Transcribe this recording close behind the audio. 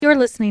You're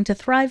listening to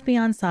Thrive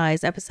Beyond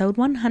Size, episode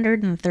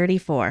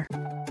 134.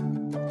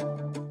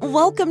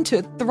 Welcome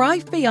to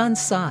Thrive Beyond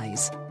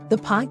Size, the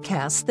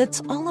podcast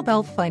that's all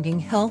about finding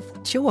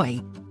health,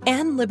 joy,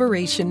 and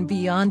liberation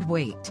beyond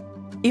weight.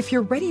 If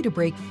you're ready to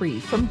break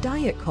free from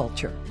diet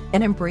culture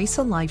and embrace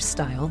a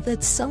lifestyle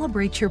that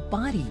celebrates your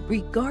body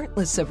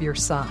regardless of your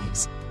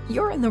size,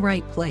 you're in the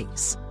right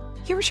place.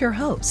 Here's your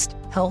host,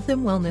 health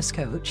and wellness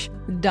coach,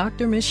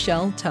 Dr.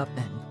 Michelle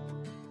Tubman.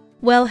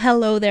 Well,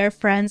 hello there,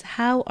 friends.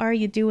 How are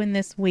you doing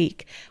this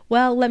week?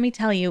 Well, let me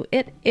tell you,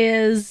 it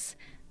is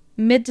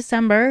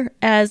mid-December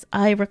as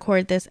I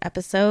record this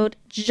episode.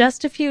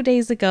 Just a few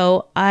days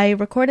ago, I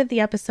recorded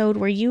the episode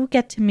where you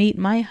get to meet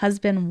my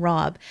husband,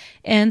 Rob.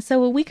 And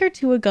so a week or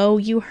two ago,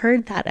 you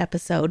heard that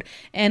episode.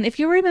 And if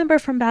you remember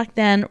from back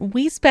then,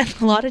 we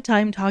spent a lot of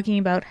time talking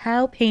about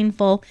how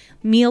painful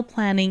meal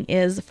planning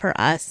is for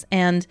us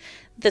and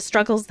the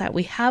struggles that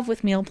we have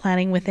with meal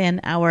planning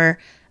within our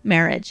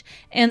marriage.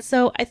 And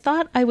so I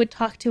thought I would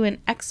talk to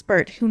an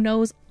expert who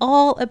knows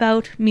all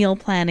about meal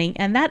planning,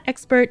 and that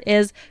expert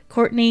is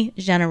Courtney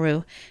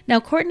Genereux.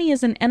 Now, Courtney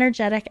is an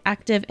energetic,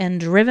 active,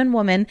 and driven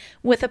woman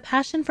with a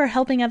passion for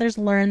helping others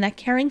learn that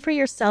caring for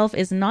yourself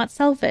is not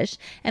selfish,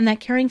 and that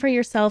caring for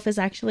yourself is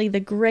actually the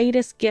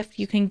greatest gift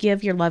you can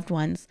give your loved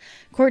ones.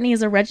 Courtney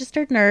is a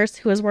registered nurse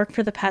who has worked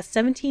for the past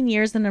 17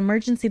 years in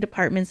emergency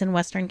departments in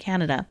Western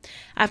Canada.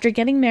 After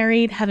getting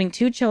married, having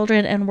 2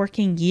 children, and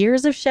working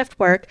years of shift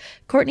work,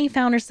 Courtney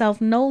found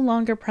herself no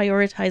longer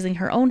prioritizing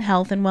her own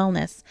health and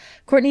wellness.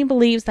 Courtney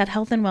believes that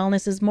health and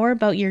wellness is more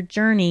about your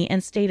journey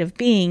and state of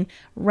being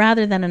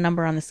rather than a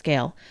number on the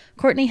scale.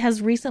 Courtney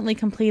has recently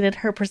completed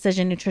her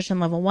Precision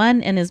Nutrition Level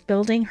 1 and is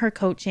building her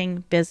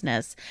coaching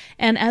business.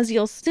 And as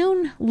you'll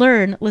soon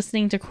learn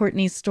listening to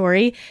Courtney's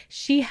story,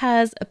 she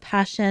has a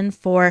passion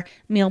for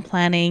meal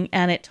planning,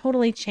 and it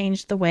totally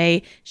changed the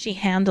way she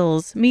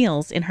handles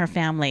meals in her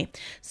family.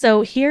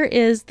 So here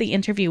is the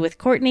interview with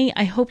Courtney.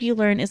 I hope you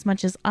learn as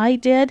much as I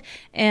did,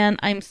 and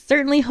I'm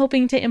certainly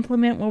hoping to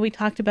implement what we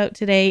talked about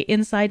today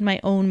inside my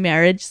own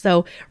marriage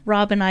so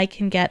Rob and I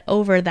can get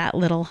over that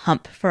little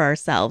hump for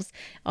ourselves.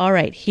 All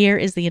right, here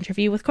is the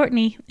interview with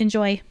Courtney.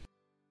 Enjoy.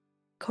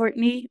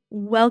 Courtney,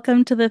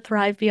 welcome to the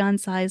Thrive Beyond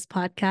Size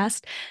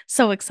podcast.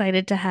 So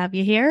excited to have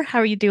you here. How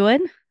are you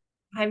doing?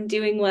 I'm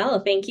doing well.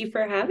 Thank you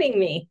for having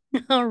me.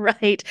 All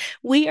right.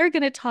 We are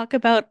going to talk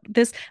about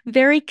this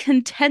very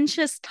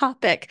contentious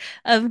topic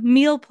of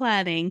meal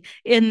planning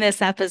in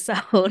this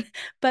episode.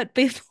 But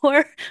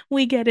before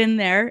we get in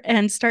there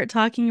and start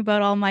talking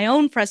about all my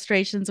own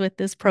frustrations with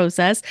this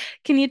process,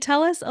 can you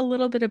tell us a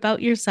little bit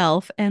about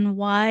yourself and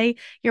why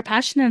you're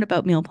passionate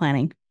about meal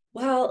planning?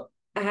 Well,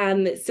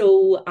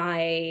 so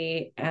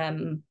I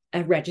am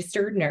a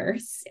registered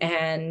nurse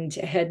and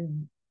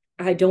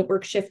I don't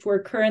work shift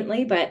work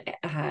currently, but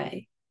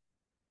I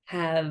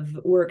have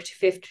worked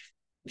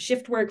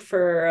shift work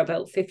for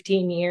about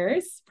 15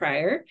 years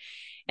prior.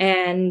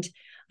 And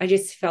I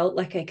just felt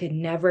like I could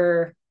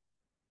never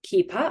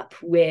keep up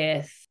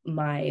with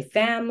my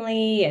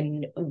family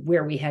and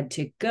where we had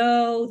to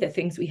go, the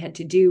things we had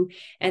to do.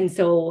 And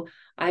so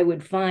I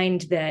would find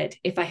that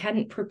if I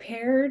hadn't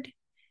prepared,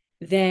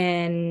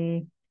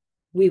 then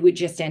we would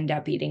just end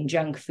up eating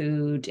junk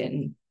food,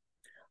 and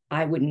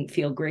I wouldn't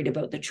feel great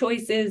about the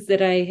choices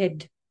that I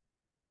had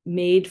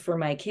made for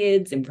my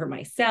kids and for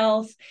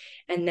myself.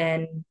 And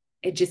then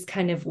it just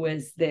kind of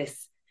was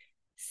this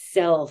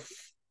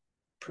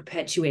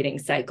self-perpetuating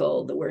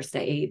cycle. The worse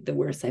I ate, the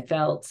worse I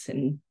felt,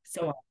 and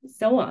so on and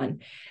so on.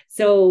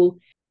 So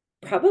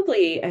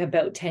probably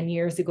about 10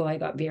 years ago, I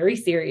got very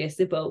serious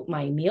about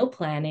my meal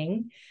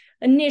planning.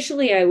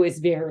 Initially, I was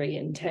very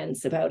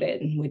intense about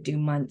it and would do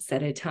months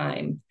at a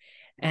time.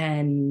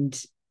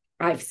 And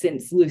I've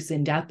since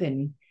loosened up,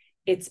 and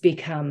it's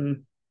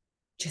become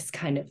just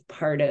kind of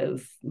part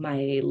of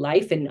my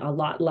life and a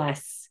lot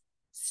less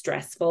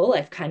stressful.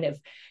 I've kind of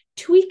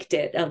tweaked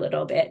it a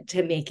little bit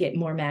to make it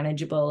more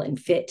manageable and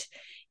fit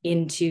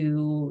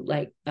into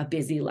like a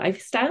busy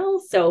lifestyle.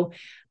 So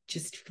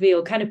just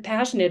feel kind of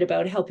passionate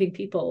about helping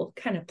people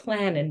kind of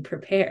plan and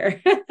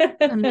prepare.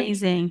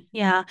 Amazing.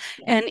 Yeah.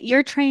 And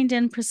you're trained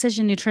in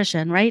precision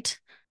nutrition, right?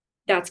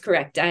 That's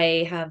correct.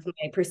 I have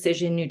my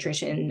Precision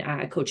Nutrition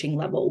coaching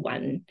level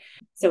 1.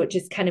 So it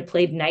just kind of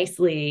played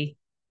nicely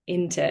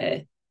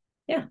into,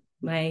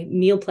 my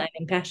meal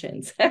planning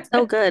passions.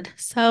 So good.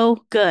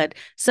 So good.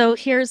 So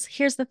here's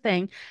the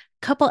thing. A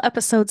couple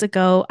episodes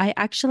ago, I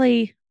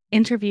actually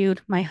interviewed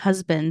my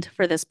husband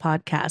for this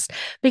podcast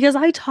because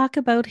I talk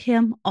about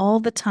him all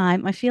the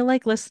time. I feel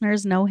like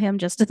listeners know him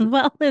just as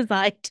well as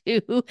I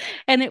do.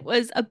 And it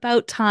was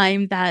about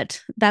time that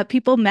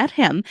people met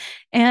him.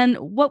 And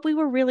what we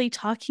were really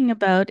talking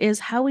about is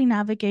how we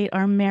navigate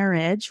our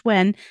marriage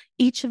when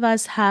each of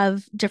us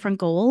have different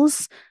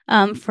goals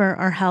for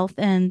our health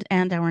and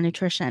our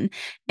nutrition.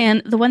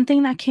 And the one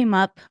thing that came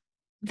up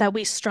that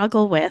we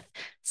struggle with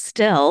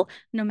still,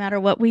 no matter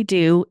what we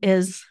do,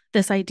 is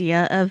this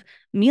idea of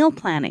meal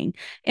planning.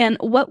 And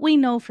what we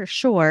know for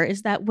sure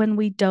is that when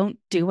we don't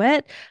do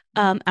it,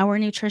 our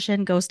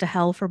nutrition goes to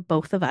hell for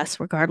both of us,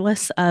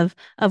 regardless of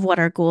what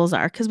our goals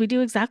are. Because we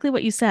do exactly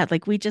what you said.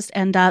 Like we just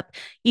end up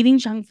eating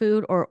junk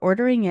food or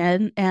ordering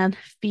in and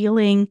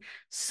feeling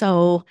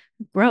so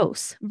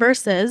gross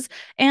versus,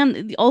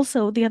 and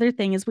also the other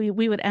thing is we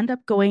would end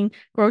up going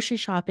grocery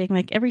shopping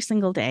like every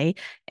single day.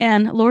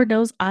 And Lord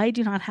knows I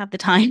do not have the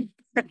time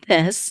for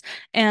this.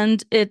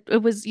 And it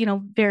was,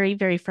 very,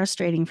 very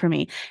frustrating for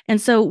me.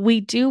 And so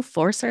we do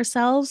force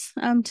ourselves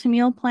to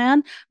meal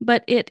plan,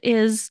 but it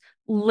is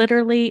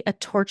literally a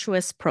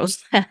tortuous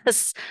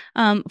process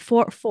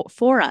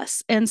for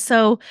us. And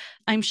so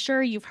I'm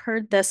sure you've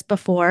heard this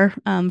before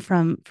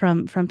from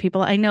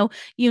people. I know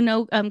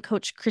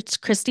Coach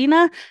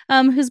Christina,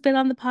 who's been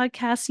on the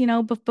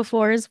podcast,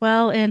 before as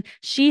well, and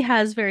she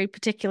has very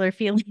particular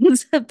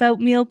feelings about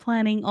meal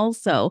planning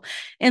also.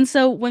 And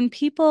so when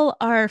people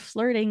are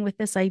flirting with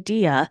this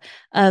idea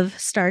of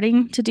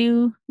starting to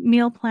do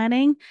meal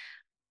planning,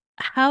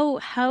 how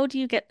do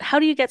you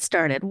get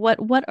started?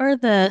 What are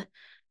the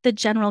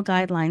general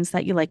guidelines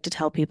that you like to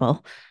tell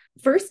people?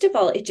 First of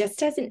all, it just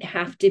doesn't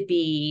have to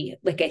be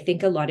like, I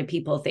think a lot of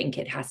people think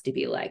it has to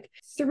be like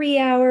 3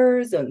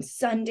 hours on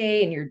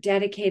Sunday and you're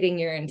dedicating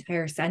your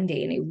entire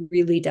Sunday. And it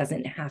really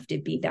doesn't have to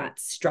be that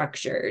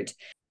structured.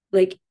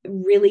 Like,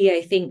 really,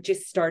 I think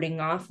just starting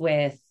off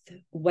with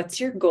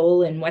what's your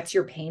goal and what's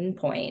your pain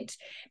point?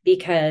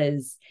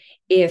 Because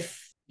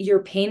if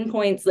your pain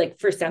points, like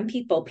for some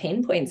people,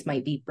 pain points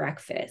might be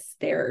breakfast.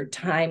 They're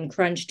time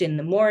crunched in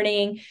the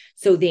morning,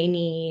 so they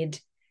need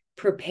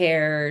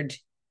prepared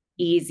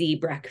easy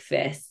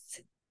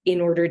breakfasts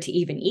in order to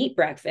even eat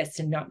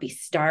breakfast and not be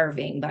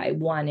starving by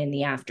 1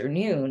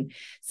 p.m.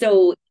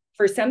 So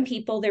for some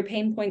people, their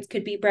pain points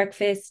could be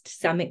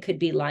breakfast, some it could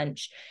be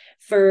lunch.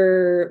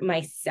 For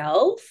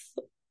myself,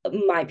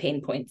 my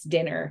pain points,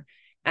 dinner.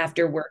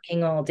 After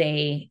working all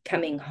day,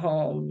 coming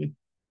home,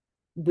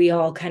 we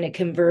all kind of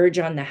converge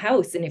on the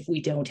house. And if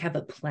we don't have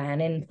a plan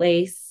in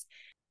place,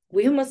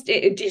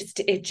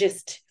 it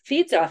just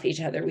feeds off each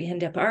other. We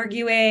end up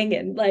arguing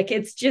and like,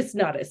 it's just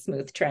not a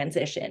smooth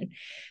transition.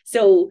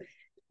 So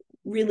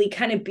really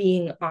kind of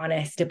being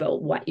honest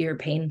about what your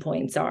pain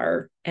points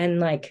are. And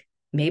like,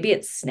 maybe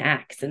it's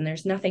snacks and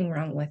there's nothing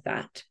wrong with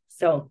that.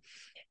 So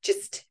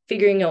just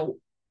figuring out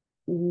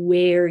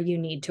where you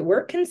need to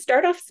work can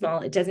start off small.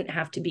 It doesn't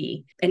have to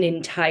be an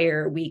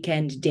entire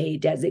weekend day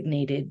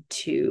designated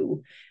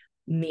to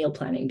meal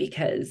planning,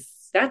 because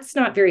that's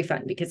not very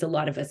fun, because a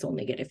lot of us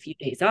only get a few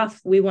days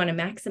off. We want to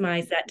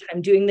maximize that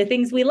time doing the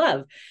things we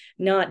love,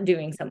 not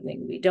doing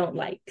something we don't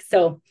like.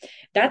 So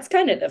that's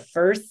kind of the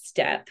first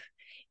step,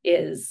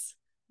 is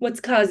what's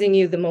causing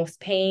you the most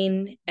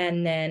pain.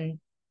 And then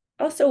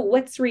also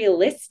what's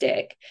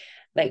realistic.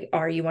 Like,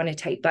 are you on a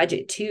tight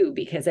budget too?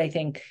 Because I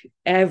think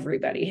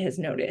everybody has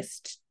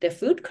noticed the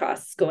food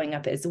costs going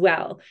up as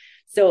well.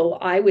 So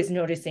I was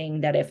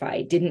noticing that if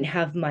I didn't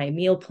have my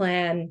meal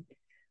plan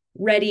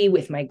ready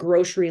with my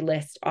grocery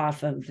list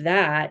off of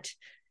that,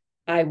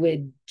 I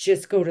would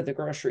just go to the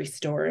grocery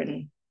store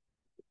and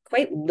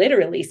quite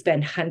literally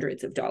spend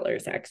hundreds of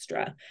dollars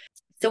extra.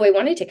 So I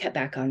wanted to cut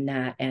back on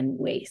that and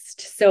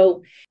waste.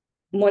 So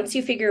once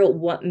you figure out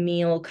what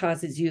meal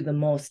causes you the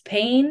most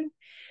pain,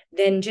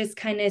 then just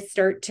kind of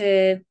start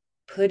to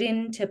put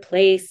into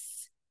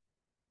place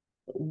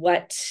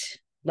what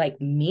like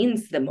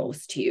means the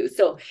most to you.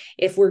 So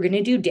if we're going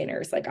to do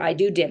dinners, like I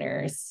do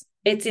dinners,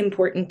 it's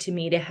important to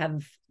me to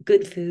have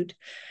good food.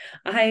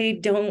 I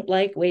don't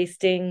like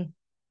wasting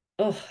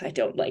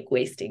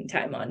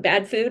time on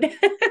bad food.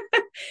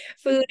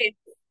 food is,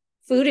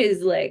 food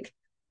is like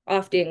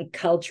often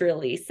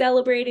culturally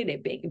celebrated.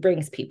 It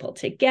brings people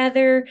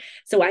together.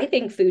 So I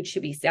think food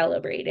should be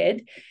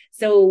celebrated.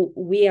 So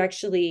we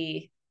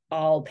actually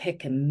all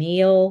pick a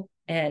meal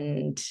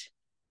and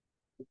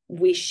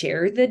we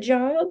share the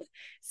job.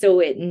 So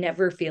it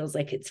never feels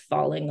like it's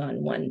falling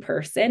on one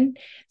person.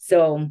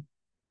 So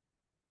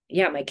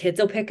yeah, my kids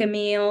will pick a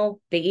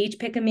meal. They each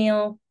pick a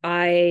meal.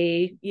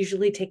 I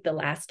usually take the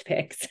last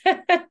picks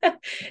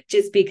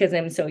just because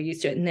I'm so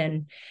used to it. And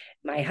then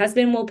my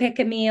husband will pick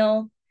a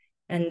meal.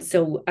 And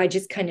so I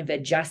just kind of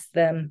adjust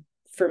them.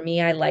 For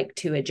me, I like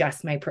to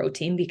adjust my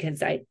protein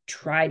because I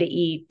try to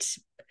eat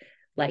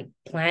like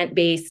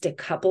plant-based a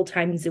couple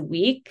times a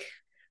week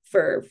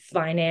for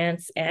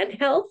finance and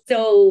health.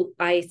 So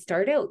I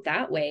start out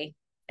that way.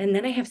 And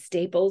then I have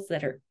staples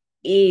that are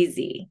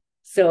easy.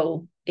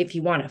 So if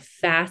you want to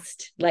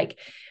fast, like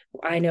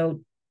I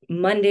know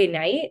Monday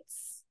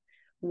nights,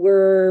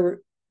 we're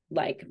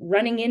like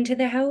running into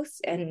the house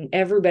and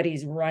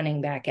everybody's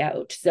running back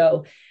out.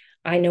 So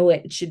I know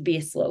it should be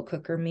a slow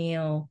cooker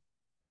meal,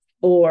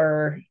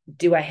 or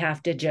do I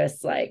have to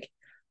just like,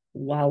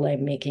 while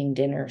I'm making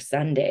dinner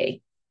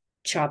Sunday,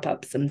 chop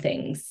up some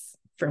things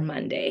for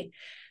Monday?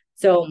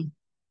 So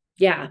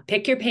yeah,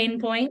 pick your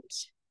pain point,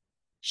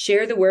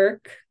 share the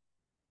work.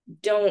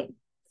 Don't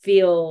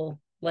feel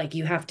like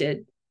you have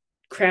to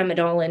cram it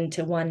all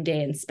into one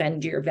day and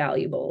spend your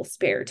valuable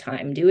spare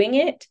time doing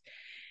it.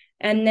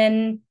 And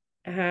then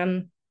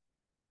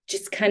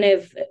just kind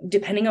of,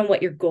 depending on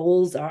what your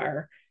goals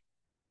are,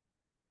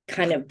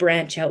 kind of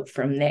branch out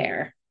from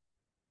there.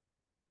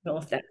 I don't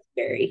know if that's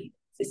very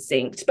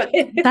succinct, but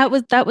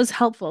that was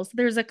helpful. So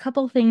there's a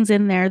couple things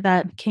in there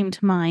that came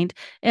to mind.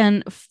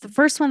 And the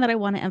first one that I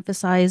want to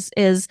emphasize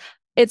is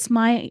it's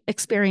my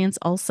experience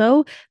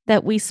also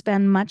that we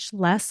spend much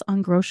less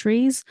on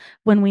groceries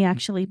when we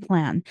actually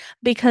plan.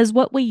 Because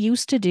what we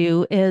used to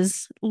do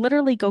is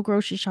literally go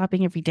grocery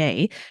shopping every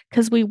day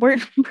because we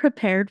weren't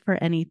prepared for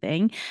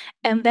anything.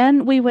 And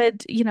then we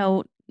would,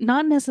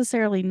 not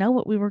necessarily know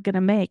what we were going to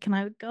make. And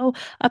I would go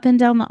up and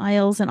down the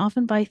aisles and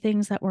often buy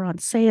things that were on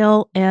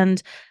sale and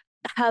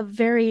have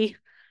very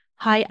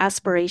high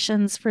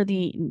aspirations for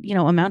the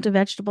amount of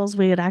vegetables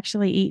we would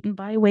actually eat and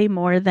buy way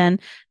more than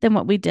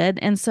what we did.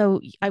 And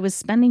so I was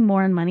spending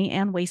more on money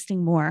and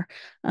wasting more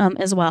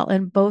as well,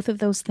 and both of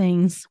those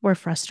things were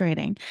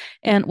frustrating.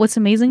 And what's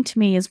amazing to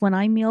me is when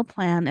I meal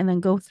plan and then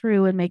go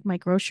through and make my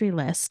grocery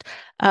list,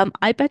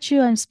 I bet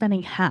you I'm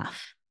spending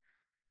half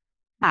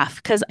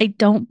because I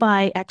don't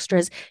buy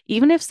extras.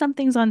 Even if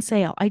something's on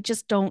sale, I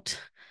just don't,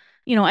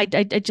 I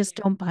just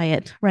don't buy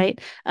it. Right.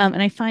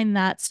 And I find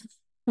that's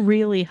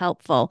really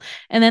helpful.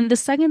 And then the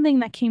second thing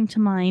that came to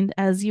mind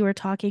as you were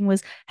talking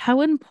was how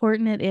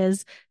important it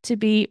is to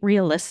be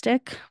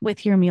realistic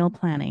with your meal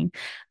planning.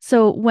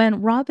 So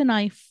when Rob and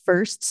I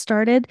first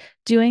started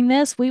doing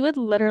this, we would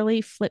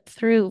literally flip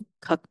through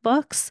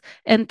cookbooks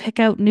and pick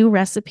out new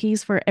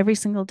recipes for every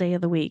single day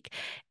of the week.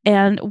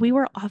 And we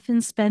were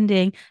often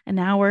spending an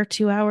hour,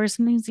 2 hours,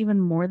 sometimes even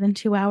more than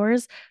 2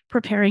 hours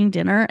preparing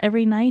dinner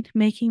every night,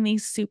 making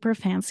these super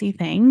fancy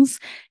things.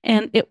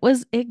 And it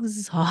was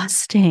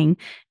exhausting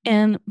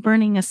and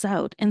burning us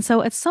out. And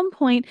so at some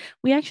point,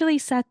 we actually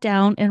sat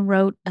down and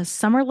wrote a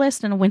summer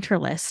list and a winter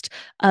list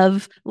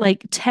of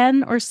like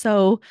 10 or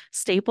so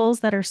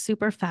staples that are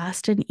super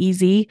fast and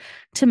easy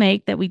to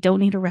make that we don't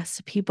need a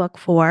recipe book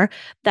for,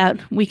 that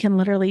we can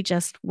literally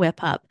just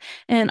whip up.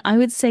 And I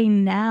would say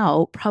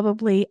now,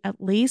 probably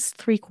at least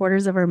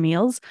 3/4 of our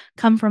meals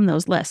come from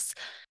those lists.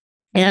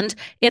 And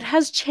it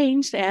has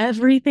changed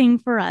everything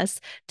for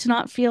us to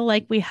not feel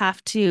like we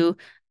have to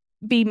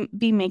be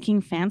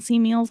making fancy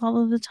meals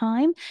all of the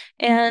time.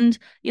 And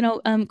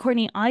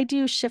Courtney, I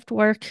do shift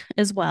work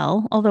as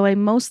well, although I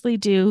mostly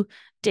do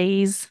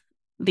days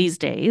these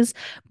days.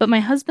 But my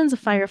husband's a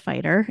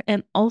firefighter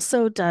and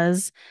also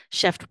does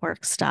shift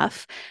work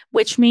stuff,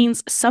 which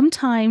means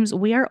sometimes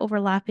we are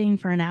overlapping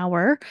for an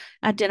hour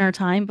at dinner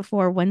time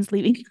before one's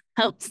leaving the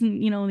house and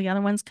the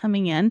other one's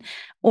coming in,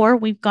 or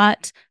we've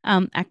got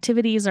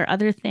activities or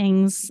other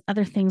things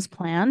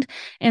planned.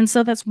 And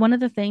so that's one of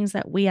the things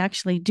that we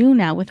actually do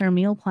now with our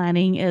meal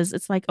planning is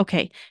it's like,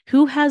 okay,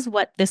 who has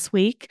what this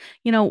week?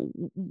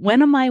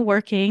 When am I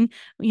working?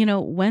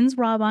 When's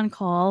Rob on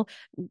call?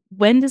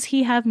 When does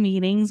he have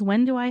meetings?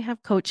 When do I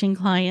have coaching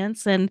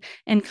clients? And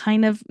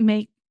kind of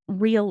make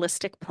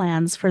realistic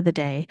plans for the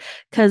day.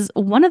 Because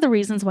one of the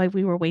reasons why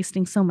we were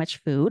wasting so much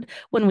food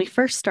when we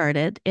first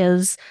started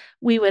is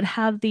we would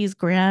have these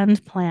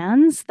grand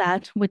plans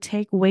that would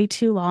take way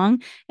too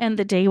long, and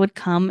the day would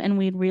come and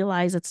we'd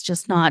realize it's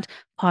just not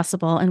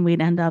possible, and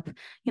we'd end up,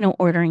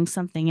 ordering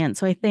something in.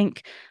 So I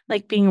think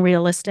like being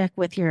realistic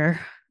with your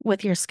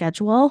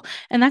schedule,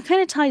 and that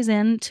kind of ties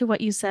into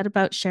what you said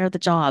about share the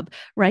job,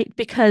 right?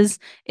 Because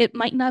it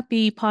might not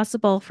be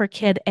possible for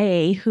kid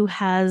A who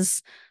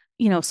has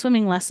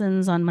swimming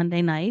lessons on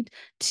Monday night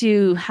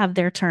to have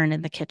their turn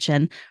in the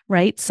kitchen,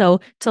 right? So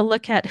to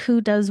look at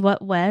who does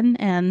what when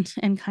and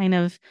kind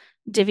of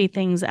divvy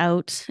things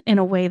out in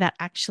a way that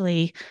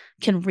actually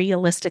can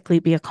realistically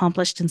be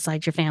accomplished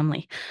inside your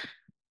family.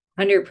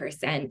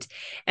 100%.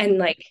 And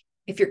like,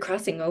 if you're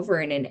crossing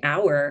over in an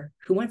hour,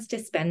 who wants to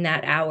spend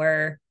that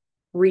hour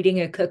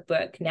reading a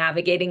cookbook,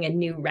 navigating a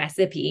new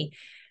recipe?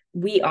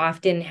 We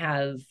often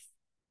have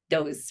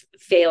those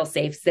fail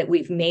safes that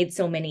we've made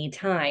so many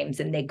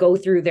times and they go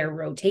through their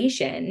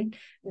rotation.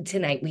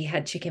 Tonight we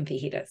had chicken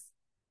fajitas.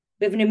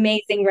 We have an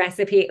amazing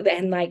recipe,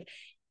 and like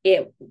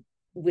it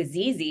was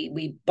easy.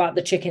 We bought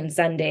the chicken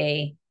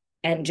Sunday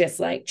and just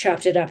like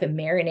chopped it up and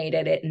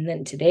marinated it. And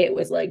then today it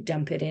was like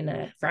dump it in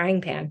a frying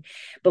pan.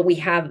 But we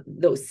have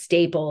those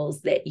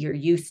staples that you're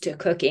used to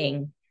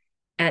cooking,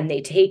 and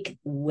they take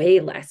way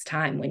less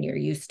time when you're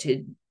used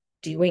to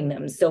doing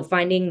them. So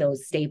finding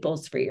those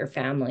staples for your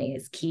family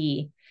is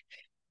key.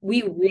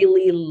 We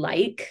really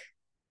like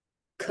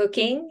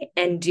cooking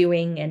and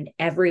doing an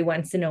every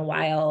once in a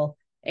while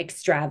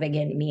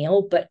extravagant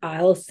meal, but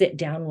I'll sit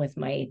down with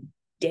my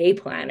day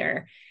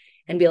planner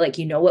and be like,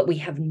 you know what, we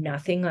have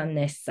nothing on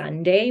this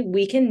Sunday.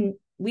 We can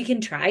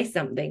try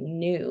something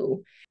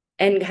new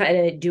and kind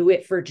of do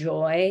it for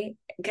joy,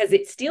 because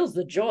it steals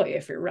the joy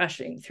if you're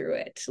rushing through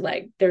it.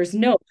 Like there's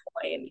no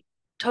point.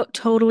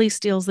 Totally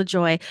steals the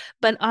joy.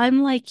 But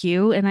I'm like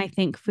you, and I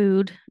think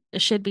food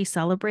should be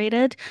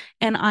celebrated.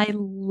 And I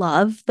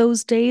love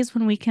those days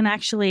when we can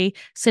actually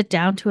sit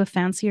down to a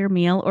fancier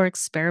meal or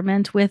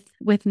experiment with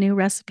new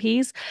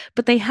recipes,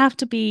 but they have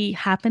to be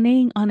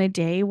happening on a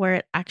day where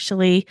it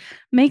actually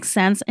makes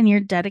sense and you're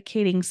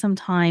dedicating some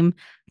time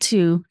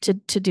to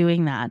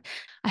doing that.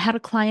 I had a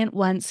client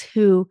once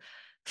who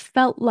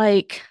felt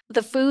like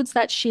the foods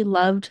that she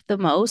loved the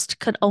most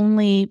could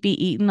only be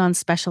eaten on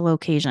special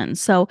occasions.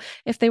 So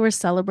if they were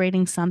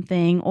celebrating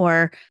something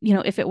or,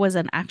 if it was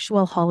an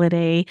actual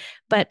holiday,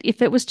 but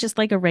if it was just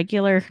like a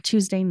regular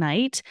Tuesday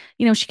night,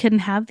 she couldn't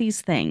have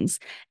these things.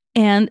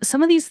 And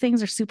some of these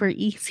things are super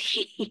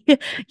easy,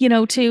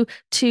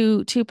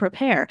 to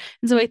prepare.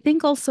 And so I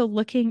think also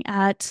looking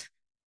at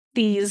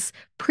these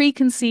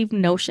preconceived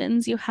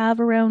notions you have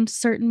around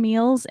certain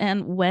meals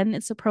and when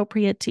it's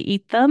appropriate to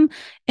eat them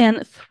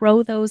and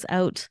throw those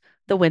out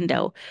the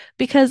window.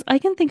 Because I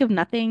can think of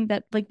nothing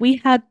that, like,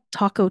 we had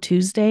Taco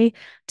Tuesday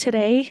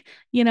today,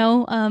 in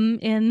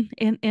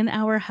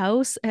our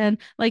house. And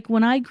like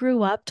when I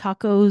grew up,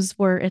 tacos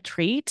were a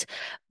treat.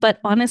 But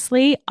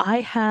honestly,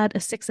 I had a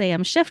 6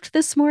 a.m. shift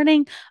this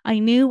morning. I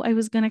knew I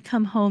was going to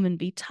come home and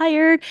be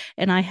tired.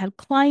 And I had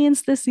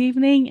clients this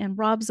evening, and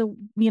Rob's,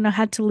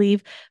 had to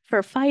leave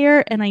for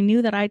fire, and I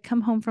knew that I'd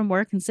come home from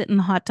work and sit in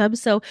the hot tub.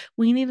 So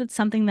we needed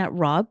something that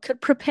Rob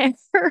could prepare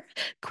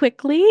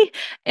quickly.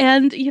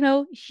 And,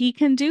 he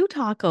can do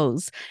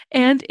tacos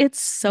and it's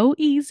so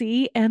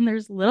easy and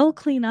there's little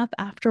cleanup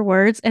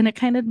afterwards. And it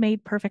kind of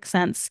made perfect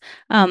sense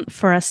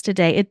for us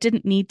today. It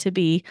didn't need to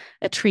be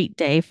a treat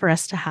day for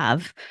us to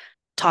have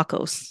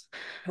tacos.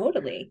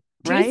 Totally.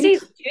 Right?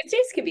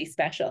 Tuesdays can be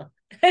special.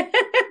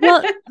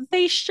 Well,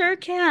 they sure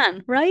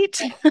can, right?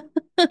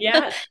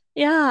 Yeah.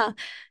 Yeah.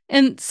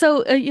 And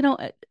so,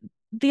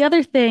 the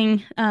other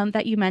thing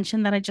that you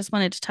mentioned that I just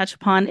wanted to touch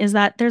upon is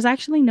that there's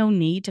actually no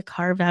need to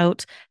carve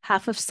out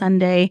half of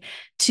Sunday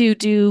to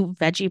do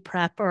veggie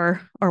prep or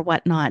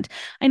whatnot.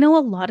 I know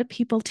a lot of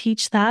people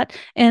teach that,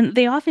 and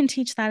they often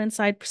teach that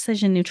inside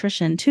precision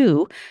nutrition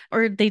too,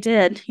 or they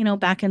did,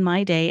 back in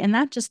my day, and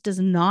that just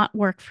does not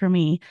work for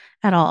me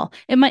at all.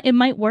 It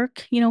might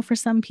work, for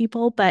some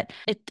people, but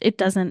it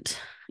doesn't,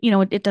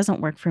 it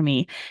doesn't work for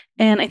me.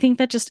 And I think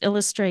that just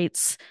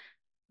illustrates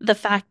the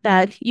fact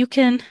that you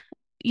can,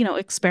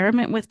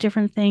 experiment with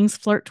different things,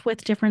 flirt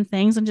with different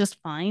things, and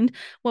just find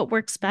what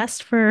works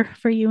best for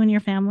you and your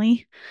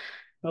family.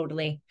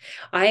 Totally.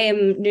 I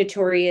am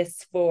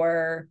notorious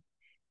for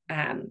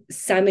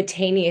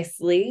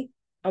simultaneously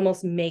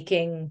almost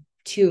making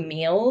two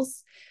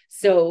meals.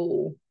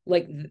 So,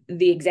 like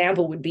the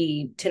example would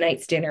be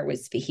tonight's dinner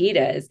was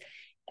fajitas,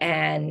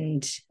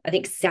 and I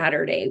think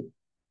Saturday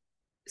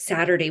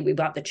we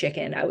bought the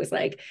chicken. I was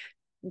like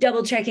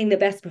double checking the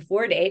best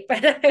before date,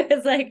 but I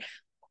was like,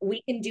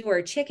 we can do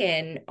our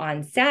chicken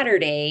on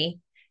Saturday.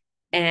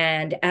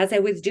 And as I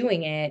was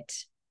doing it,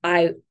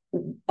 I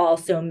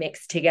also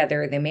mixed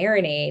together the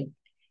marinade.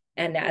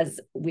 And as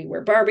we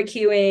were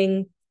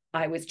barbecuing,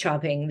 I was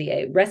chopping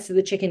the rest of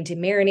the chicken to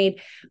marinade,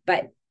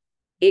 but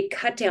it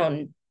cut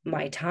down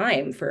my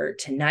time for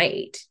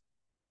tonight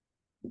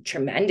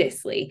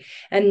tremendously.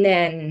 And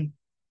then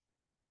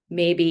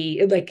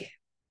maybe like,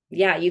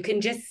 yeah, you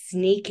can just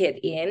sneak it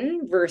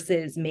in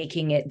versus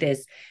making it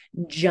this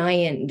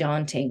giant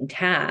daunting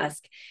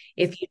task.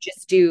 If you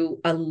just do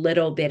a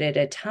little bit at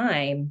a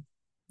time,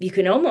 you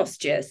can almost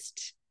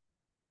just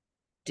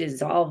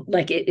dissolve,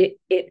 like it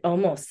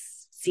almost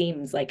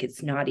seems like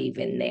it's not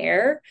even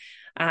there.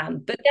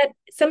 But that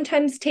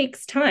sometimes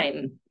takes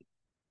time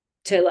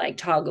to like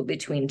toggle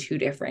between two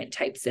different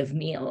types of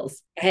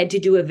meals. I had to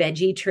do a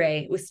veggie tray.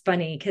 It was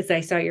funny because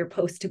I saw your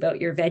post about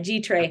your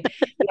veggie tray.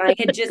 And I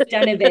had just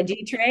done a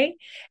veggie tray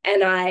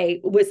and I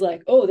was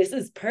like, oh, this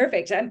is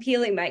perfect. I'm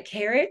peeling my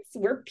carrots.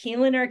 We're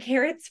peeling our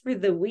carrots for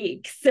the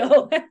week.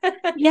 So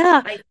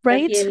Yeah, I stuck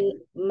right. in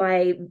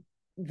my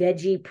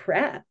veggie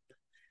prep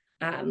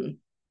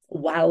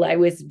while I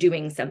was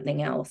doing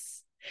something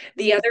else.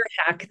 The other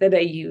hack that I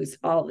use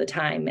all the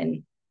time,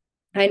 and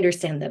I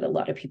understand that a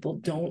lot of people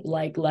don't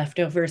like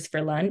leftovers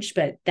for lunch,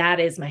 but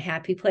that is my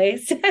happy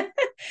place.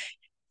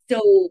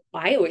 So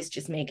I always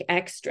just make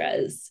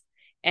extras.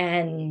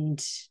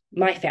 And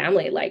my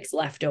family likes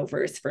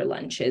leftovers for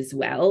lunch as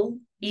well,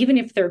 even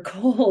if they're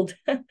cold.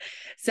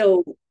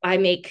 So I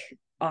make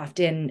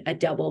often a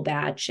double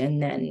batch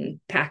and then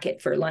pack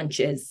it for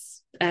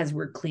lunches as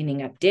we're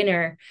cleaning up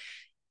dinner.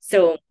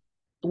 So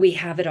we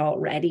have it all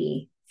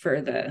ready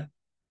for the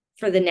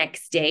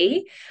next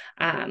day.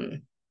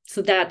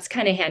 So that's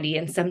kind of handy.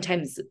 And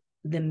sometimes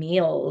the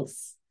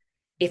meals,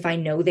 if I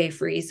know they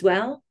freeze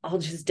well, I'll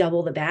just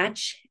double the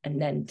batch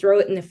and then throw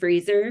it in the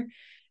freezer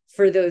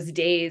for those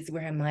days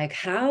where I'm like,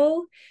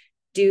 how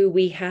do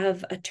we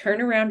have a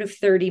turnaround of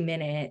 30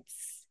 minutes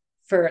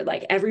for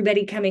like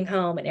everybody coming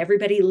home and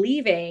everybody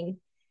leaving?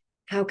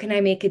 How can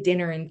I make a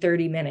dinner in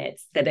 30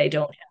 minutes that I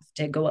don't have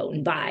to go out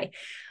and buy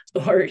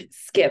or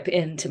skip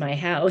into my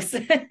house?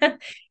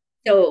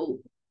 So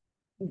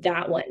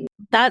that one.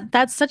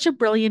 That's such a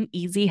brilliant,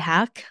 easy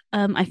hack.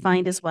 I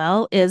find as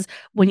well is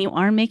when you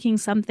are making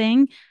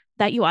something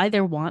that you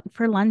either want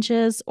for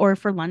lunches or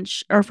for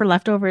lunch or for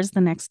leftovers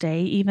the next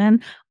day,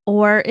 even,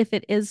 or if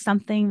it is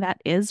something that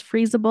is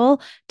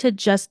freezable, to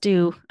just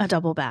do a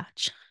double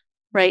batch.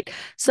 Right.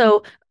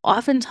 So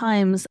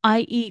oftentimes I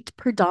eat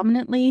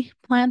predominantly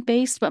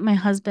plant-based, but my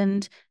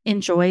husband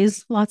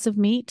enjoys lots of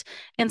meat.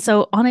 And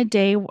so on a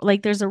day,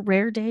 like there's a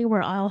rare day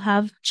where I'll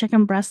have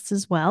chicken breasts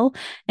as well,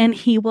 and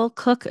he will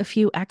cook a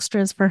few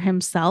extras for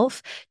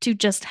himself to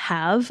just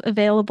have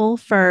available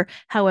for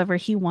however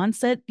he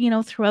wants it,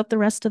 throughout the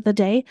rest of the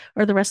day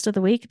or the rest of the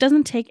week. It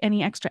doesn't take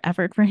any extra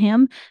effort for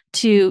him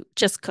to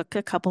just cook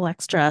a couple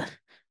extra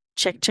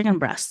chicken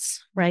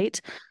breasts, right?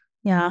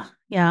 Yeah,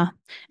 yeah.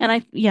 And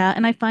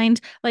I find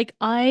like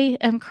I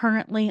am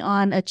currently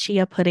on a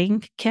chia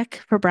pudding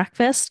kick for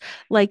breakfast.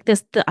 Like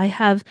I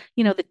have,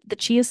 the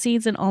chia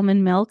seeds and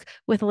almond milk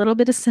with a little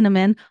bit of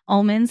cinnamon,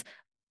 almonds,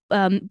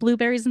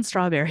 blueberries and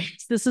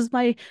strawberries. This is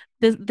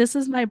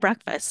my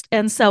breakfast.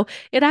 And so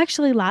it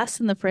actually lasts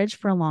in the fridge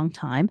for a long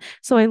time.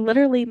 So I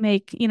literally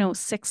make,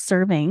 6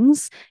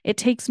 servings. It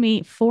takes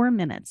me 4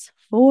 minutes.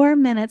 4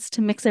 minutes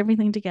to mix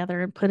everything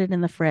together and put it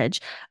in the fridge.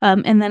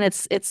 And then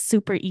it's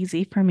super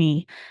easy for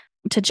me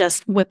to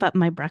just whip up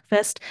my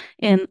breakfast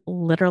in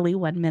literally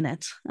 1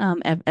 minute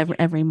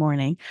every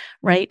morning,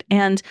 right?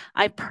 And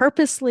I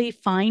purposely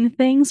find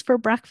things for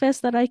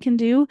breakfast that I can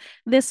do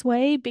this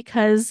way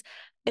because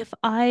if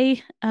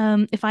I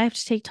have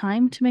to take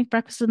time to make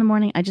breakfast in the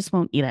morning, I just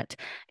won't eat it.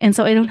 And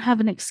so I don't have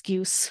an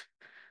excuse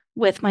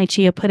with my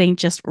chia pudding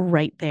just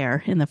right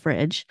there in the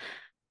fridge.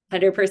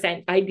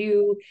 100%. I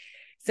do.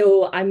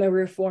 So I'm a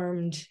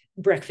reformed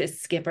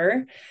breakfast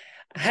skipper.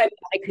 I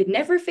could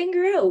never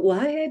figure out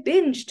why I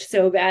binged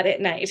so bad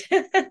at night.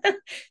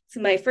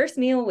 So my first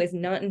meal was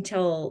not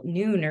until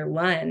noon or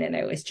 1, and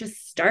I was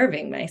just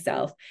starving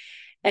myself.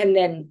 And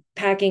then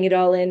packing it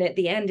all in at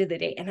the end of the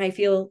day. And I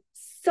feel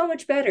so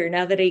much better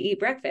now that I eat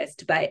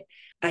breakfast, but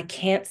I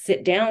can't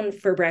sit down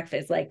for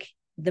breakfast. Like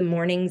the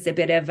morning's a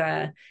bit of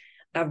a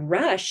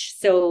rush.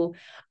 So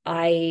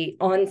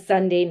on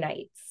Sunday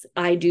nights,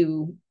 I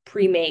do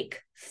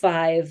pre-make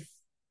 5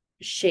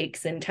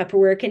 shakes in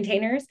Tupperware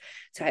containers.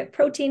 So I have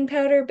protein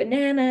powder,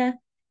 banana,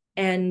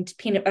 and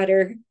peanut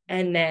butter.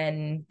 And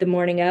then the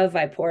morning of,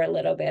 I pour a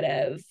little bit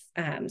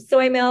of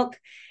soy milk,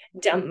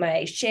 dump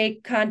my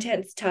shake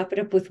contents, top it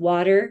up with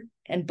water,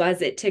 and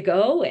buzz it to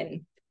go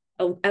and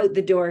out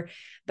the door.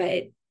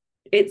 But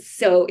it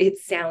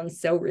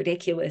sounds so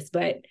ridiculous,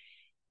 but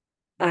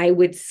I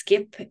would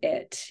skip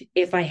it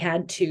if I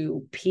had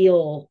to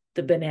peel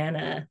the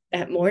banana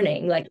that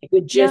morning. Like it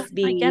would Yeah, just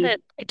I get be,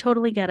 it. I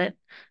totally get it.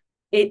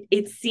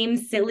 it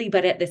seems silly,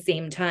 but at the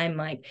same time,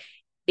 like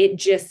it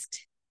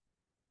just,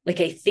 like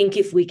I think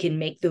if we can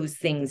make those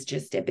things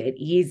just a bit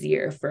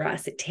easier for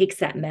us, it takes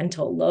that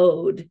mental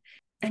load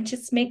and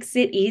just makes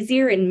it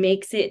easier and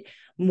makes it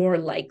more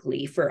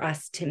likely for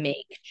us to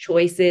make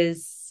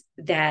choices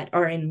that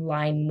are in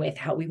line with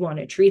how we want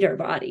to treat our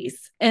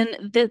bodies.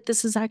 And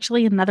this is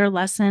actually another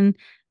lesson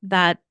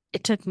that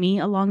it took me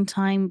a long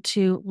time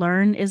to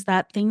learn is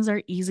that things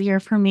are easier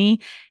for me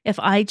if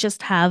I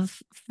just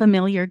have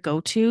familiar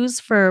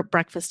go-tos for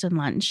breakfast and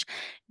lunch.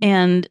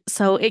 And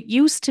so it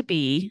used to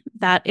be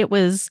that it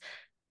was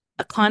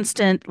a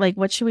constant, like,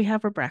 what should we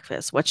have for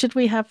breakfast? What should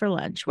we have for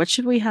lunch? What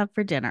should we have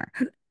for dinner?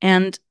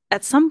 And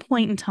at some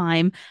point in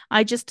time,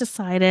 I just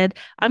decided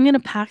I'm going to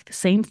pack the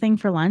same thing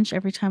for lunch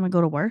every time I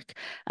go to work,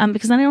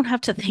 because then I don't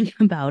have to think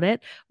about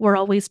it. We're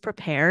always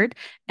prepared.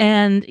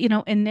 And,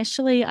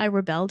 initially I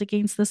rebelled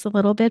against this a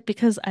little bit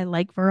because I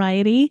like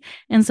variety.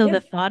 And so Yeah.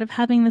 the thought of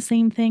having the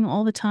same thing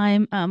all the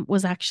time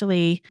was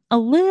actually a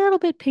little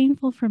bit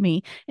painful for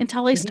me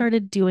until I Mm-hmm.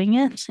 started doing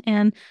it.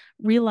 And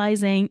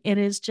realizing it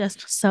is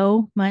just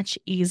so much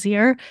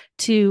easier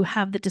to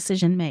have the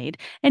decision made.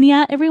 And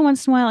yeah, every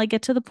once in a while I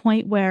get to the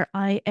point where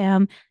I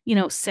am,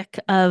 sick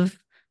of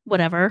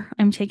whatever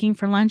I'm taking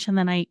for lunch and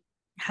then I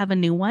have a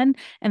new one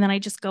and then I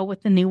just go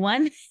with the new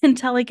one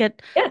until Yeah.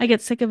 I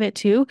get sick of it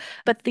too.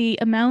 But the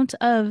amount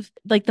of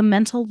like the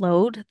mental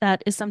load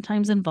that is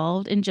sometimes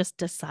involved in just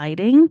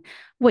deciding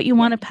what you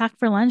want Yeah. to pack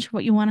for lunch,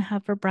 what you want to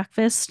have for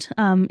breakfast,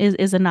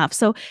 is enough.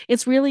 So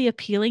it's really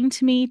appealing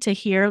to me to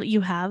hear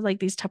you have like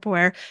these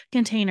Tupperware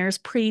containers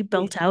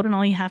pre-built out, and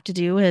all you have to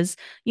do is,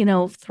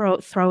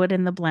 throw it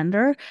in the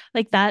blender.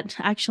 Like that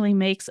actually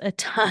makes a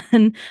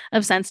ton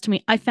of sense to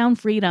me. I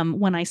found freedom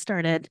when I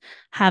started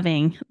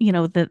having,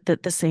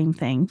 the same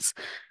things.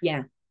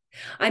 Yeah.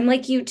 I'm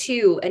like you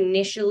too.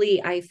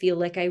 Initially, I feel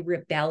like I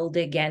rebelled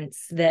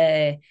against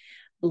the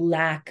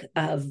lack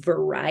of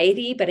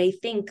variety, but I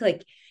think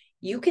like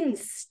you can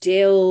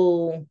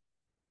still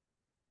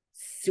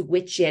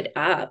switch it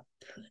up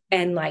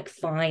and like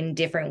find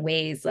different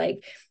ways.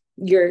 Like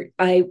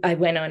I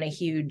went on a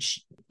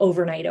huge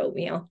overnight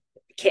oatmeal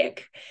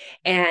kick.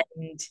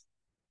 And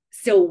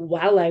so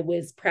while I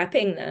was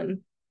prepping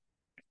them,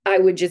 I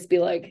would just be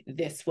like,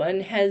 this one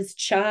has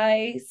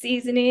chai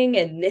seasoning,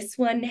 and this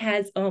one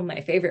has, oh,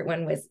 my favorite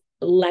one was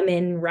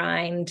lemon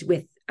rind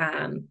with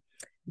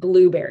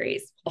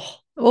blueberries. Oh,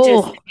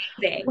 just Oh,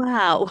 amazing.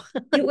 wow.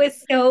 It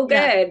was so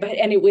Yeah. good.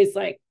 And it was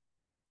like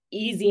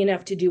easy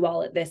enough to do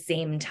all at the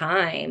same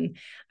time.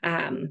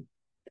 Um,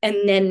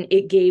 and then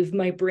it gave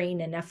my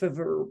brain enough of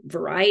a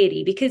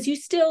variety, because you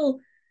still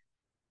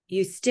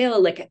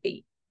like,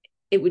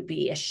 it would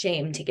be a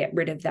shame to get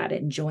rid of that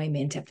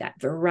enjoyment of that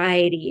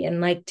variety,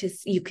 and like, to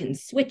you can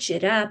switch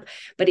it up,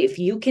 but if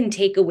you can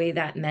take away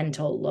that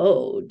mental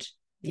load,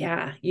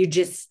 yeah, you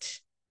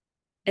just,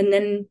 and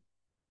then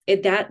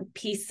that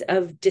piece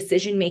of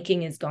decision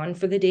making is gone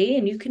for the day,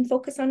 and you can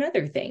focus on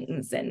other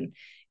things and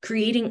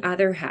creating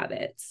other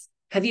habits.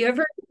 Have you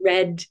ever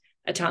read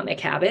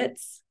Atomic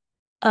Habits?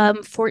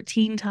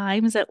 14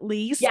 times at Yeah.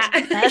 least.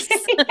 Yes.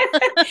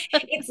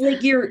 It's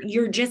like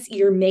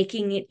you're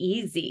making it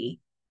easy,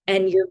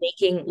 and you're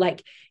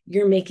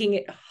making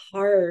it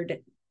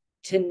hard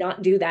to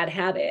not do that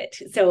habit.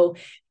 So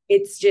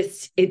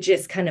it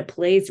just kind of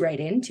plays right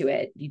into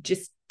it. You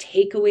just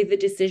take away the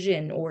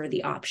decision or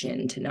the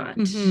option to not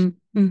hmm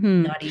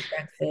hmm not eat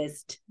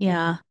breakfast. Yeah.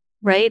 Yeah,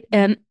 right.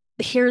 And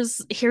here's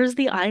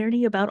the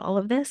irony about all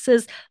of this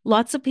is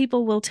lots of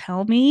people will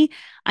tell me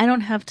I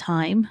don't have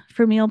time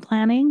for meal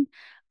planning.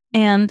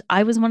 And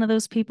I was one of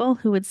those people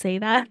who would say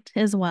that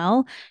as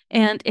well.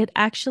 And it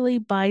actually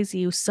buys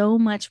you so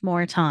much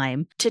more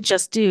time to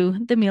just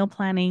do the meal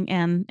planning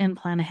and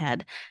plan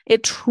ahead.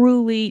 It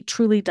truly,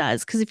 truly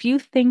does. Because if you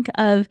think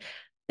of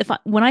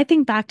when I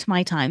think back to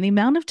my time, the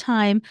amount of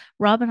time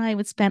Rob and I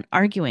would spend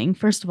arguing,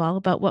 first of all,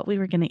 about what we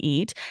were going to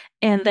eat,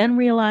 and then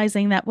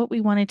realizing that what we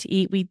wanted to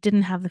eat, we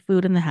didn't have the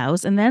food in the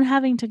house, and then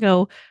having to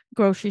go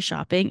grocery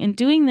shopping and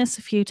doing this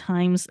a few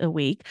times a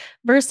week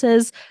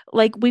versus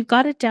like we've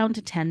got it down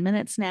to 10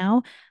 minutes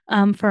now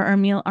for our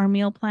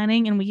meal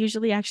planning, and we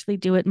usually actually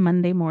do it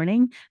Monday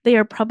morning. They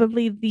are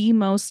probably the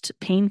most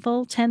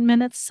painful 10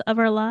 minutes of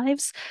our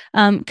lives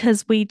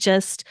because we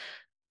just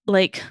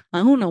like I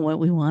don't know what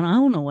we want. I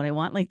don't know what I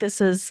want. Like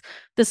this is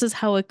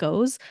how it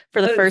goes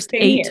for the Oh, first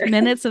same 8 here.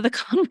 minutes of the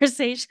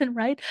conversation,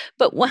 right?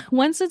 But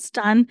once it's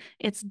done,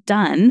 it's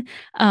done.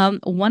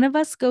 One of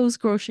us goes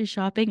grocery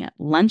shopping at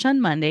lunch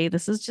on Monday.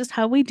 This is just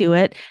how we do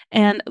it,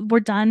 and we're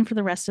done for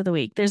the rest of the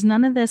week. There's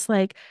none of this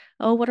like,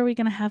 oh, what are we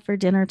gonna have for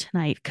dinner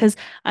tonight? Because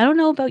I don't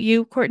know about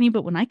you, Courtney,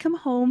 but when I come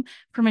home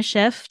from a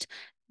shift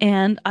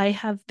and I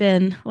have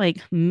been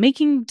like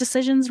making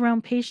decisions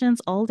around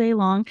patients all day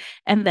long,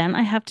 and then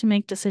I have to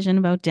make decision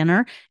about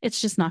dinner,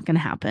 it's just not going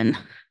to happen.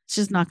 It's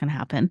just not going to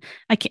happen.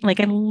 I can't, like,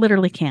 I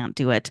literally can't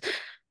do it.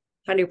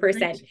 Right.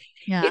 100%.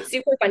 Yeah. It's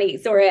super funny.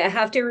 Sorry, I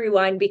have to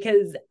rewind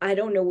because I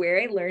don't know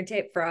where I learned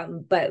it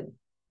from, but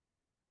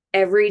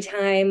every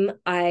time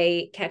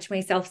I catch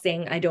myself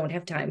saying I don't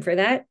have time for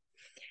that,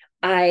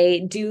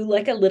 I do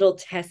like a little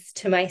test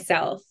to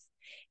myself,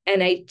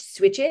 and I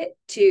switch it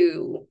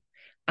to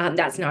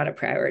that's not a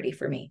priority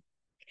for me.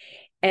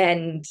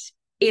 And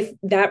if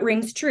that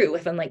rings true,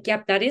 if I'm like,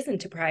 yep, that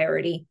isn't a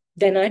priority,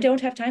 then I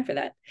don't have time for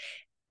that.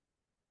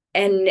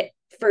 And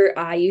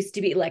I used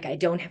to be like, I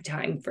don't have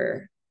time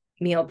for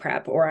meal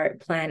prep or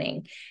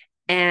planning.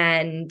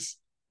 And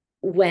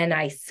when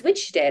I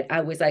switched it, I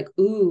was like,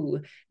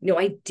 ooh, no,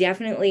 I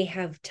definitely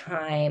have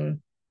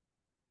time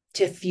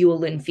to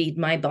fuel and feed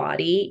my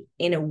body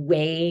in a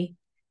way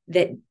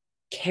that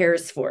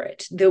cares for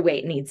it the way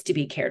it needs to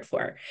be cared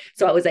for.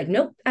 So I was like,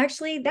 nope,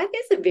 actually, that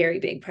is a very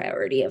big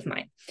priority of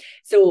mine.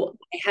 So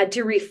I had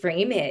to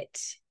reframe it,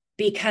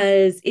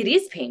 because it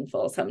is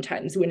painful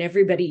sometimes when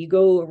you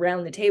go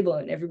around the table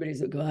and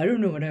everybody's like, oh, I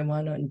don't know what I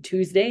want on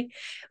Tuesday.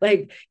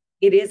 Like,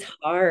 it is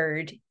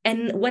hard.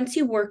 And once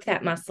you work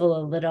that muscle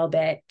a little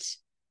bit,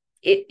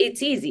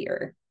 it's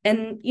easier.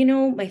 And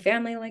my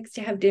family likes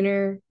to have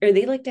dinner, or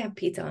they like to have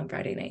pizza on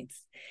Friday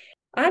nights.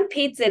 I'm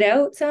pizzaed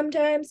out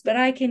sometimes, but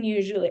I can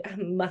usually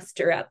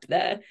muster up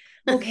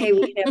okay,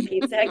 we can have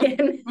pizza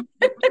again.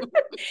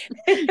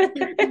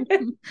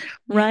 You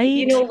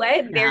Right. know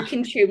what? They're Yeah.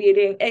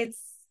 contributing.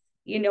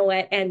 You know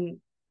what? And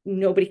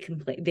nobody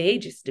complains. They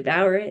just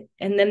devour it.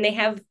 And then they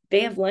have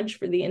lunch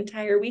for the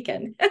entire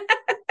weekend.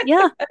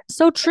 Yeah.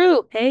 So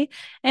true. Hey.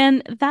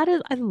 And that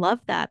is, I love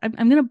that. I'm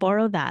going to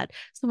borrow that.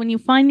 So when you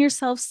find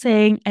yourself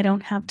saying, I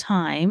don't have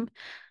time,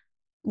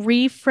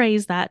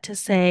 rephrase that to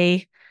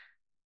say,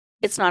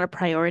 it's not a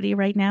priority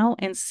right now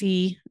and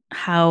see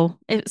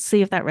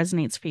if that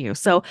resonates for you.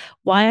 So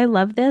why I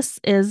love this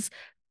is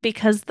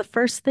because the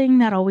first thing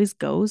that always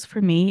goes for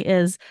me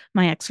is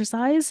my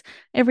exercise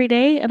every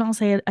day. And I'll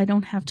say I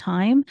don't have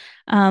time.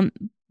 Um,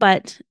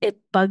 but it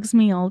bugs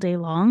me all day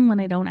long when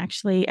I don't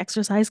actually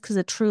exercise because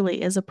it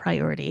truly is a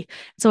priority.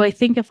 So I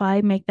think if I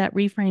make that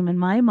reframe in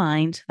my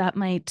mind, that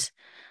might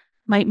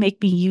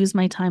make me use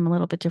my time a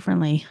little bit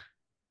differently.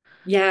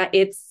 Yeah,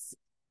 it's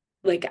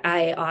like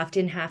I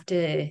often have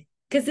to,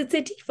 because it's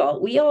a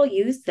default. We all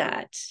use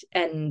that.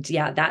 And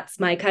yeah, that's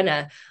my kind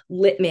of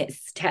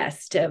litmus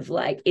test of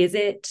like,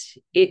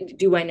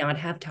 do I not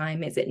have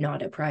time? Is it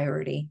not a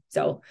priority?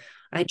 So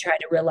I try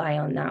to rely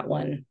on that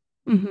one.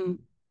 hmm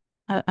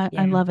I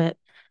Yeah. love it.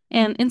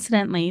 And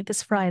incidentally,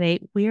 this Friday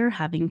we're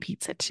having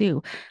pizza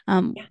too.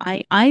 Yeah.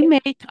 I'm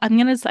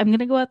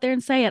gonna go out there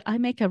and say it. I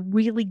make a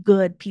really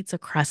good pizza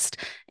crust,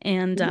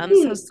 and so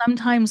Mm.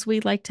 sometimes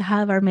we like to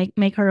have our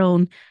make our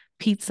own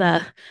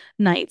pizza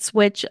nights,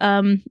 which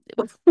when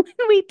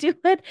we do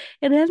it,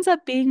 it ends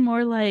up being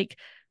more like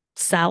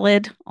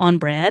salad on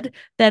bread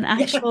than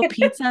actual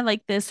pizza,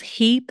 like this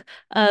heap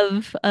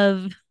of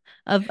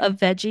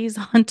veggies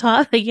on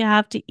top that you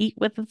have to eat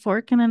with a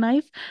fork and a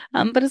knife.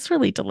 But it's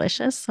really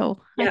delicious,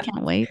 so I Yeah.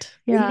 can't wait.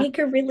 We Yeah. make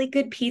a really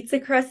good pizza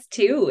crust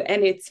too.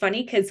 And it's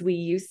funny because we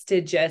used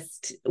to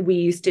just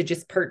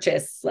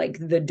purchase like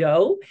the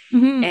dough,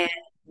 Hmm.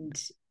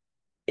 and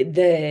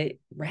the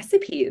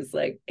recipe is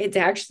like it's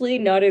actually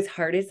not as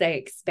hard as I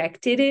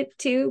expected it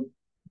to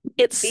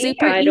It's be.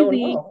 I don't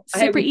know.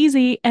 super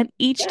easy. And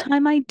each Yeah,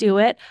 time I do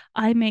it,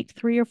 I make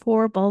 3 or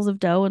 4 balls of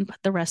dough and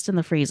put the rest in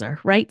the freezer,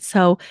 right?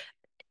 So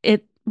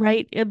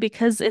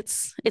because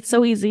it's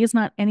so easy, it's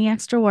not any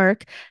extra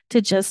work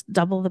to just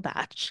double the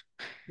batch,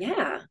 yeah.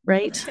 Well,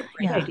 right? that's a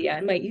great Yeah. idea.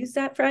 I might use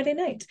that Friday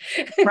night.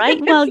 Right.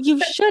 Well, you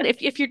should.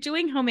 If you're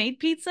doing homemade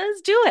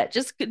pizzas, do it.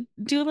 Just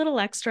do a little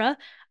extra.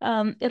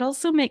 It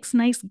also makes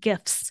nice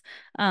gifts.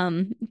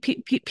 Pe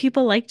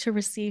people like to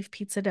receive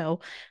pizza dough.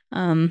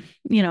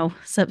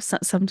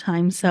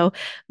 Sometimes. So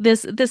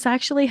this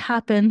actually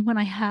happened when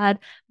I had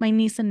my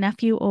niece and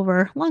nephew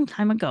over a long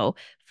time ago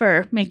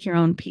for make your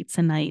own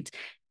pizza night.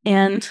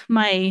 And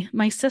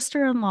my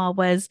sister-in-law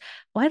was,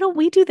 why don't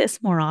we do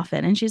this more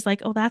often? And she's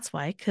like, oh, that's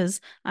why, because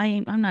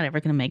I'm not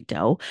ever gonna make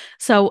dough.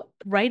 So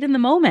right in the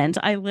moment,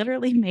 I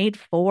literally made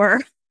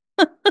four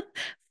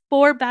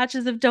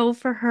batches of dough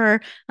for her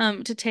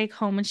to take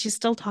home, and she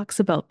still talks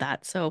about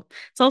that. So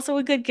it's also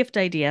a good gift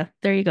idea.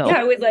 There you Yeah, go.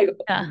 I was like,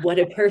 Yeah. what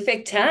a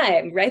perfect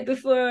time right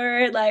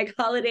before like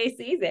holiday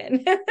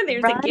season.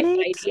 There's a gift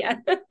Right?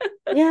 idea.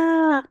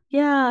 Yeah,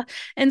 yeah.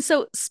 And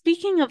so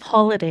speaking of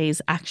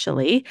holidays,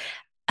 actually,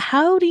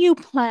 how do you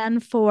plan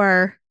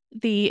for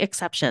the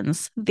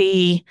exceptions?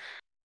 The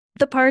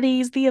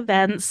parties, the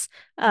events,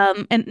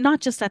 and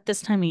not just at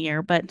this time of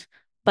year, but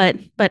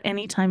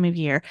any time of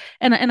year.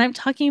 And I'm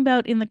talking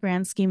about in the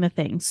grand scheme of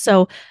things.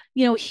 So,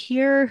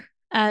 here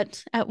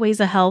at Ways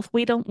of Health,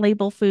 we don't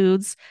label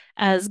foods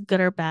as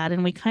good or bad,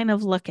 and we kind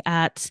of look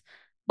at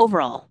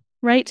overall,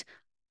 right?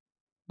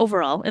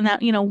 Overall, and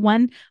that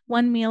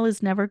one meal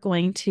is never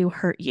going to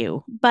hurt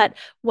you. But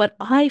what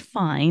I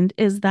find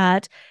is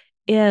that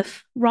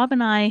if Rob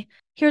and I,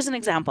 here's an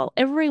example,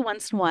 every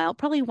once in a while,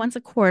 probably once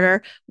a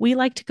quarter, we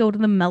like to go to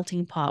the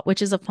Melting Pot,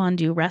 which is a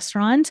fondue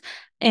restaurant,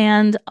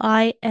 and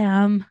I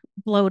am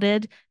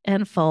bloated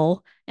and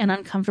full and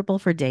uncomfortable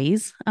for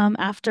days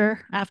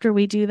after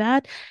we do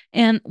that.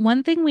 And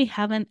one thing we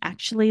haven't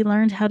actually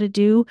learned how to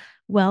do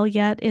well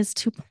yet is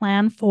to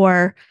plan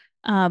for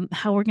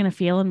how we're going to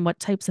feel and what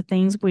types of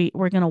things we're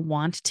going to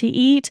want to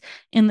eat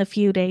in the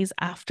few days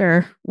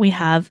after we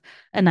have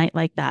a night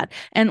like that.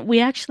 And we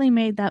actually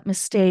made that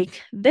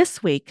mistake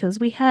this week because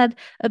we had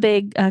a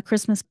big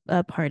Christmas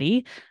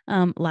party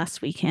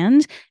last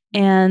weekend,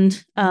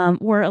 and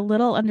we're a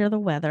little under the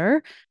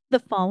weather the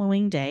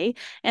following day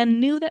and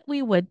knew that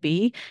we would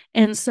be.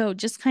 And so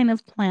just kind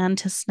of planned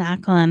to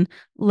snack on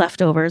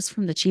leftovers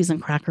from the cheese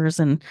and crackers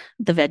and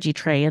the veggie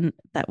tray. And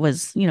that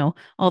was,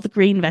 all the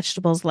green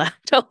vegetables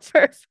left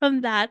over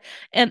from that.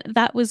 And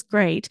that was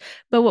great.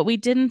 But what we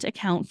didn't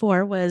account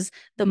for was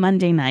the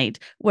Monday night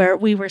where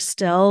we were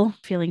still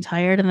feeling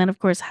tired. And then, of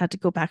course, had to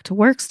go back to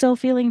work still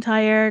feeling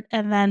tired.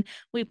 And then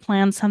we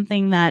planned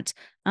something that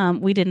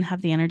we didn't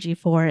have the energy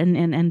for and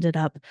ended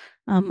up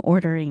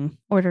ordering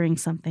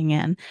something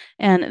in.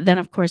 And then,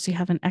 of course, you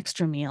have an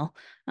extra meal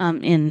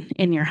in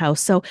your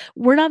house. So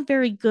we're not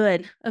very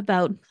good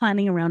about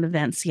planning around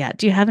events yet.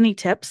 Do you have any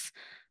tips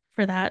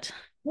for that?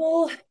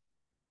 Well,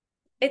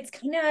 it's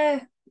kind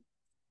of,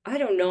 I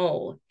don't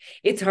know.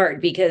 It's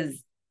hard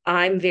because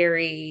I'm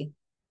very,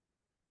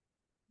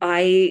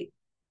 I,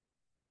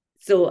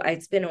 so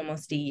it's been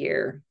almost a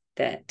year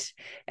that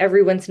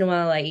every once in a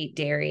while I eat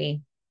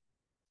dairy,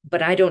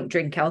 but I don't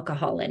drink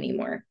alcohol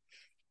anymore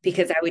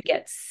because I would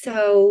get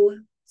so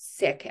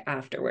sick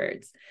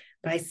afterwards.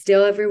 But I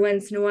still, every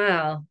once in a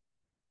while,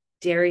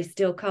 dairy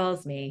still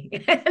calls me,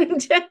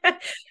 and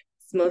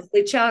it's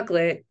mostly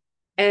chocolate.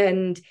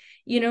 And,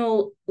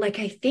 like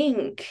I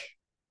think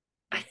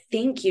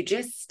you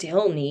just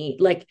still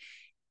need, like,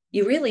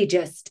 you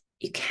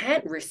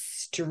can't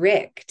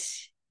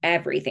restrict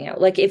everything out.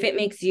 Like, if it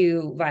makes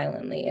you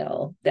violently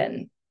ill,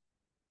 then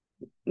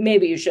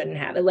maybe you shouldn't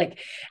have it. Like,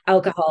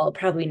 alcohol, I'll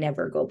probably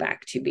never go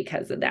back to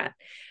because of that.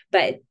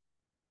 But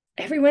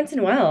every once in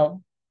a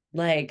while,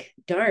 like,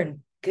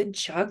 darn, good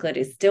chocolate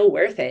is still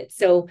worth it.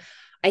 So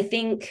I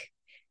think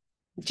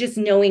just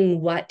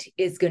knowing what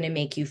is going to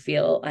make you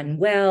feel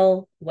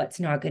unwell, what's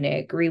not going to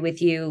agree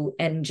with you,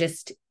 and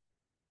just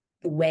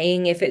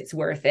weighing if it's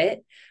worth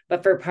it.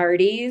 But for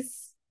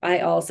parties, I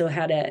also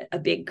had a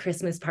big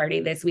Christmas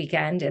party this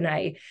weekend,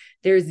 and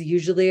there's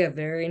usually a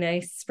very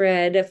nice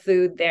spread of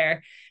food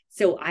there.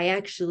 So I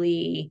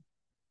actually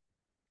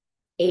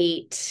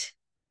ate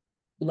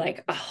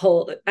like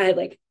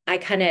I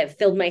kind of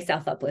filled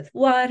myself up with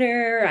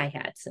water. I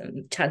had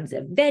some tons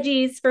of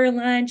veggies for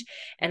lunch,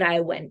 and I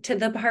went to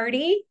the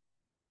party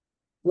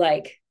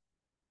like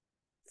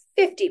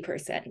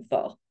 50%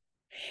 full.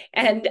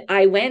 And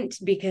I went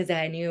because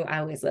I knew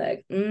I was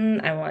like,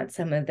 I want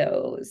some of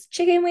those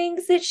chicken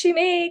wings that she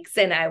makes.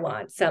 And I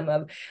want some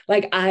of,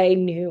 like, I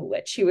knew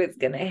what she was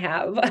going to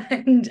have.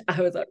 And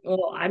I was like,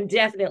 oh, I'm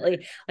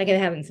definitely like, I'm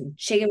having some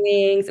chicken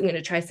wings. I'm going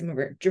to try some of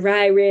her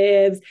dry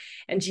ribs.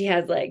 And she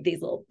has like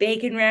these little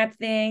bacon wrap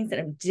things. And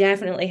I'm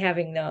definitely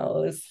having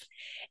those.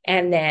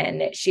 And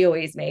then she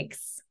always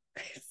makes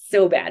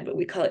so bad, but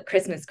we call it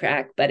Christmas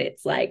crack, but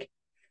it's like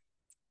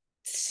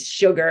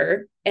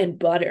sugar and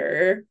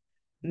butter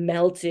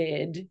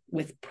melted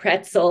with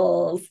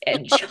pretzels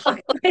and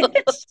chocolate.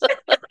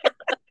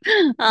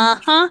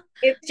 Uh-huh.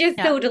 It's just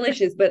Yeah. so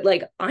delicious. But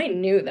like, I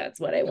knew that's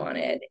what I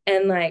wanted.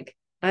 And like,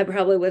 I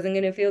probably wasn't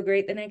going to feel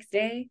great the next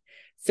day.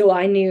 So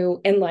I knew,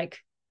 and like,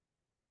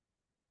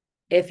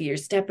 if you're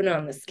stepping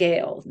on the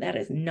scale, that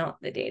is not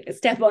the day to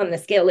step on the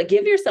scale. Like,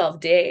 give yourself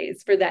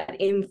days for that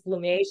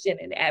inflammation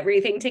and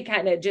everything to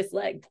kind of just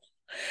like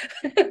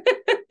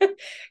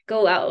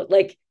go out.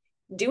 Like,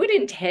 do it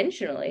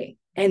intentionally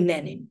and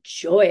then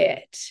enjoy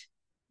it.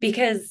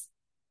 Because,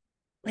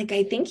 like,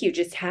 I think you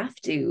just have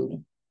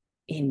to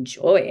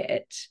enjoy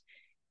it.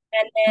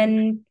 And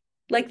then,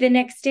 like, the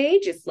next day,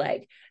 just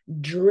like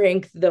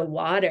drink the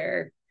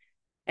water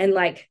and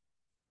like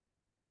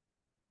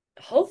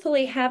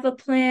hopefully have a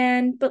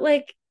plan. But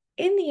like,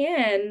 in the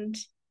end,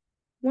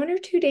 1 or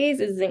 2 days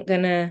isn't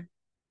gonna,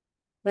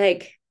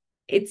 like,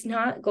 it's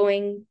not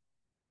going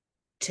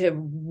to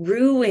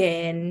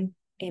ruin,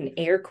 in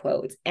air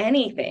quotes,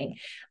 anything.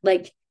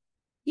 Like,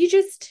 you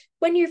just,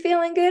 when you're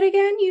feeling good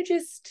again, you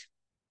just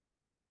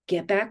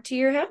get back to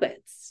your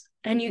habits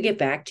and you get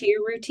back to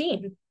your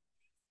routine.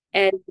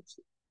 And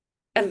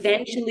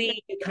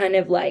eventually you kind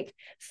of like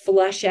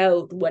flush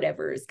out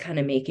whatever is kind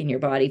of making your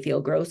body feel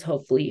gross.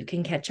 Hopefully you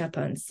can catch up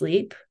on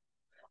sleep.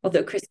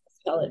 Although Christmas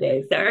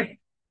holidays are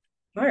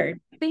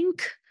hard. I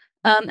think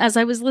as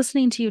I was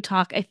listening to you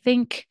talk, I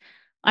think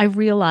I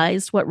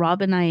realized what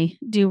Rob and I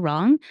do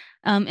wrong.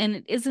 And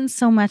it isn't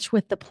so much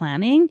with the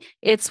planning,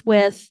 it's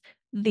with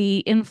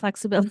the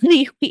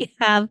inflexibility we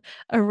have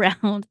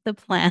around the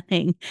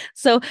planning.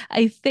 So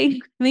I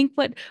think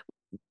what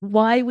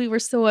why we were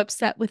so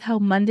upset with how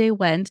Monday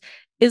went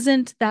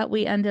isn't that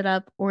we ended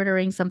up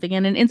ordering something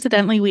in. And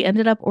incidentally, we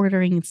ended up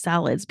ordering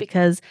salads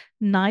because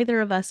neither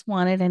of us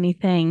wanted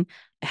anything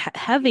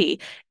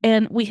heavy.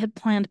 And we had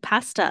planned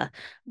pasta,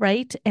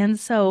 right? And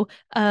so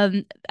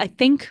I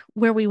think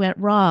where we went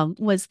wrong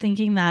was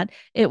thinking that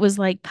it was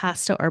like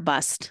pasta or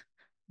bust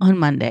on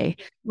Monday,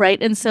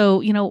 right? And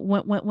so,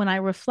 when I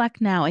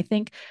reflect now, I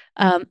think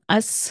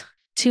us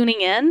tuning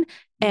in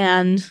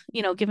and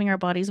giving our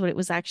bodies what it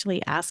was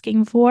actually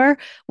asking for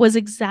was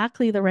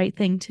exactly the right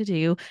thing to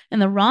do. And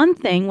the wrong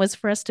thing was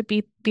for us to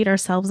beat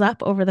ourselves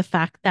up over the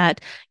fact that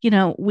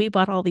we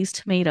bought all these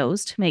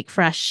tomatoes to make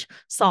fresh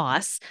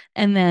sauce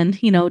and then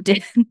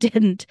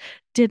didn't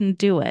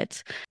do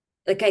it.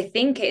 Like, I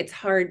think it's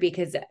hard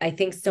because I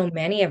think so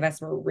many of us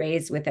were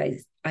raised with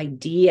this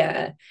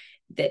idea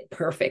that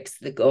perfect's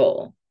the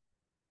goal.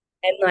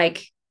 And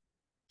like,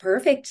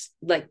 perfect,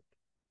 like,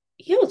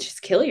 you'll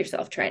just kill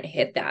yourself trying to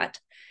hit that.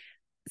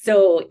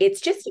 So it's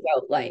just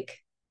about like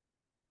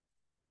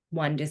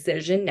one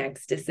decision,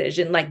 next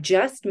decision, like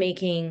just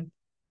making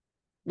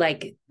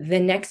like the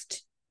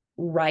next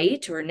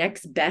right or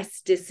next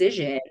best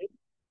decision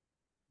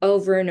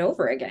over and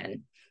over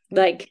again.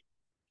 Like,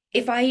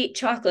 if I eat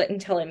chocolate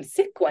until I'm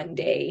sick one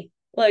day,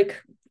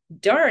 like,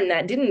 darn,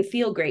 that didn't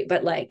feel great,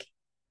 but like,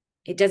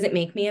 it doesn't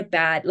make me a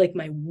bad, like,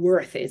 my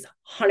worth is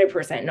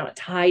 100% not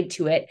tied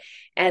to it.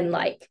 And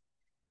like,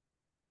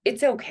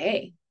 it's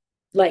okay.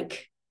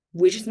 Like,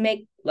 we just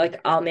make,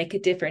 like, I'll make a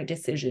different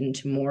decision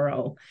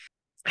tomorrow.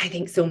 I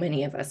think so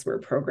many of us were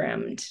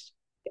programmed.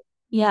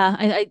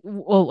 Yeah,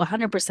 well,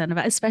 100% of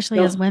it, especially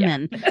as Oh, yeah.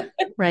 women,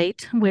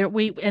 right? Where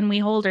we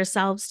hold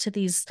ourselves to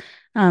these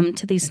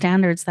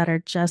standards that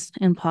are just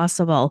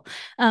impossible.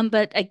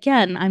 But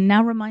again, I'm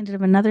now reminded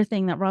of another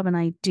thing that Rob and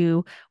I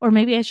do, or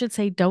maybe I should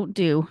say don't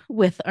do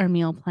with our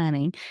meal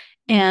planning.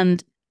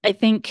 And I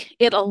think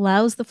it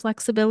allows the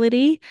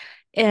flexibility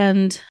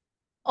and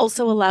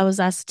also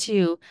allows us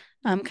to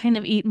kind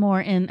of eat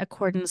more in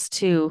accordance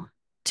to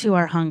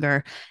our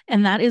hunger.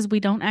 And that is we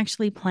don't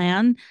actually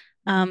plan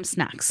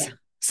snacks. Yeah.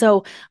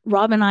 So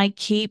Rob and I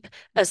keep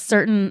a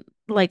certain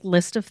like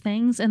list of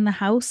things in the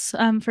house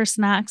for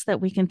snacks that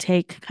we can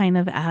take kind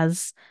of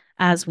as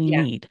we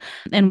Yeah. need.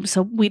 And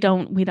so we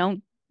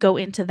don't go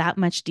into that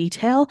much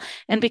detail.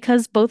 And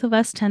because both of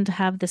us tend to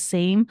have the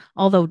same,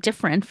 although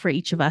different for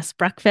each of us,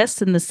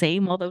 breakfasts and the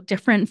same, although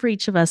different for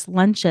each of us,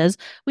 lunches,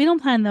 we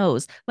don't plan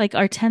those. Like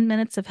our 10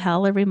 minutes of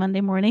hell every Monday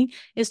morning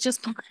is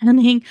just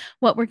planning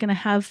what we're going to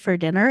have for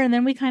dinner. And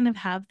then we kind of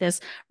have this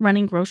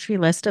running grocery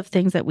list of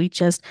things that we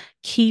just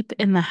keep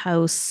in the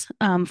house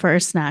for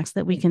our snacks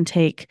that we can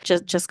take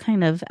just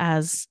kind of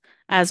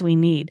as we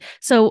need.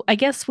 So I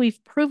guess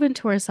we've proven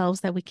to ourselves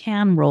that we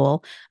can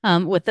roll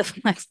with the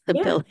Yeah.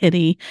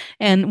 flexibility,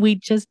 and we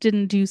just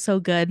didn't do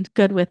so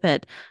good with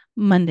it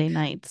Monday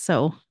night.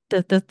 So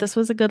This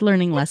was a good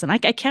learning lesson. I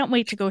can't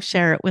wait to go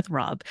share it with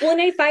Rob. Well,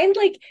 and I find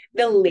like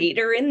the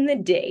later in the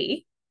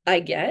day I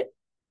get,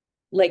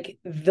 like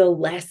the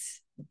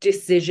less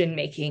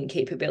decision-making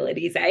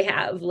capabilities I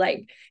have.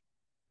 Like,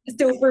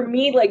 so for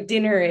me, like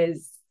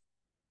dinner's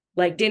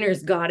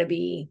got to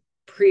be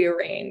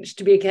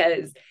prearranged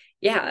because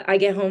yeah, I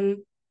get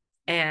home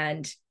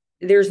and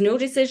there's no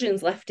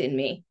decisions left in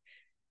me.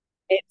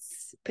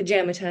 It's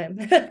pajama time.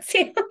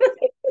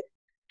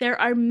 There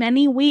are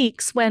many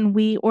weeks when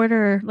we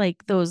order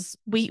like those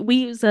we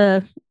use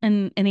an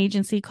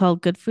agency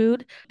called Good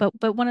Food,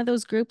 but one of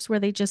those groups where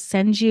they just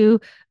send you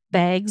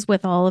bags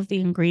with all of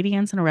the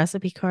ingredients and a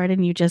recipe card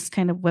and you just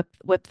kind of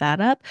whip that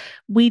up.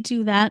 We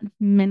do that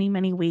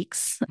many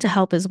weeks to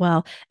help as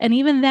well. And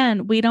even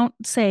then, we don't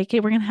say, okay,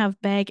 we're gonna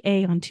have bag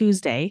A on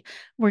Tuesday,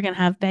 we're gonna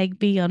have bag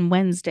B on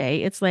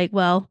Wednesday. It's like,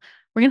 well,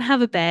 we're gonna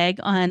have a bag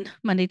on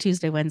Monday,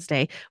 Tuesday,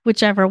 Wednesday,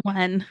 whichever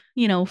one,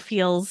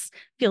 feels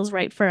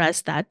right for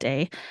us that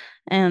day.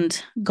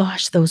 And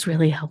gosh, those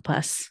really help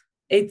us.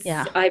 It's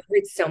Yeah. I've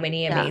heard so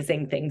many Yeah.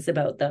 amazing things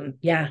about them.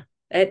 Yeah,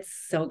 it's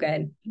so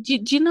good. Do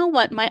you know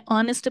what my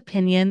honest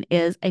opinion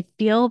is? I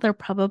feel they're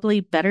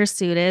probably better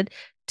suited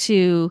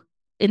to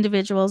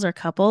individuals or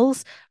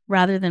couples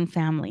rather than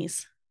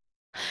families.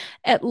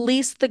 At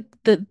least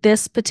the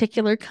this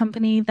particular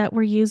company that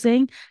we're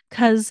using,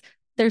 because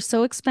they're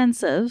so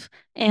expensive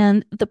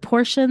and the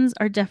portions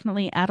are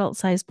definitely adult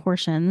size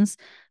portions,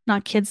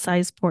 not kid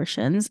size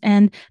portions.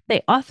 And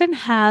they often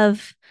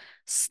have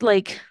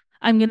like,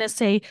 I'm gonna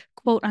say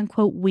quote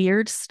unquote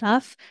weird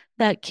stuff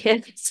that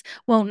kids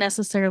won't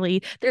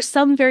necessarily. There's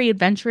some very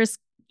adventurous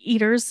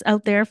eaters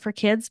out there for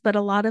kids, but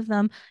a lot of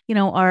them,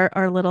 are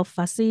a little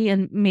fussy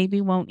and maybe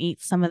won't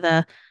eat some of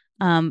the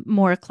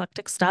more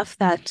eclectic stuff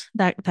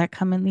that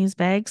come in these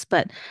bags.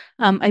 But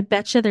I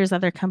bet you there's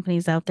other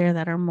companies out there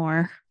that are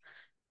more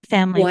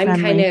family Well, I'm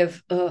kind friendly.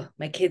 of, oh,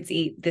 my kids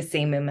eat the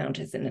same amount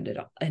as an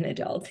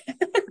adult.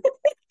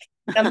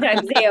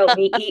 Sometimes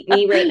they eat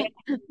me right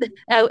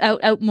now.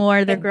 Out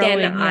more. They're But then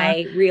growing. Yeah.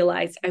 I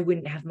realized I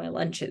wouldn't have my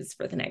lunches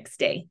for the next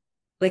day.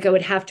 Like I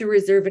would have to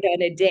reserve it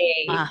on a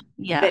day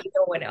Yeah. that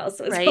no one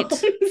else was home Right.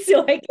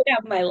 so I could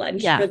have my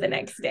lunch Yeah. for the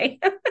next day.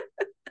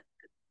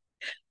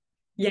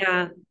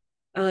 Yeah.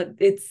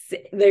 It's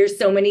there's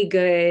so many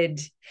good.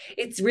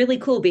 It's really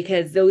cool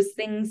because those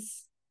things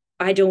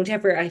I don't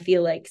ever, I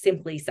feel like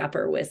Simply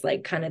Supper was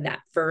like kind of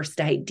that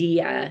first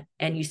idea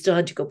and you still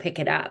had to go pick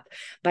it up.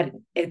 But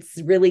it's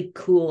really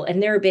cool.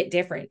 And they're a bit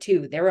different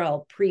too. They're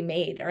all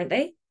pre-made, aren't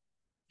they?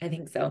 I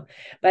think so.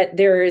 But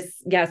there's,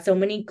 yeah, so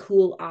many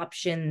cool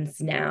options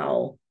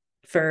now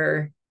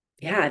for,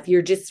 yeah, if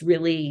you're just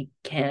really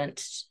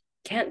can't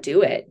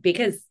do it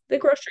because the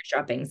grocery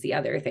shopping's the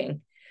other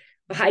thing.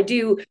 I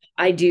do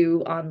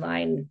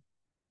online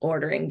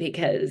ordering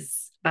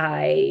because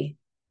I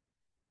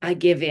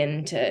give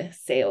in to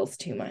sales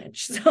too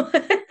much. So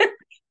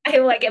I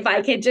like if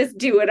I could just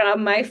do it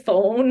on my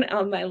phone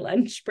on my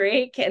lunch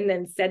break and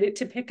then set it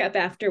to pick up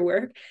after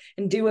work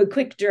and do a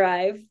quick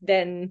drive,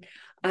 then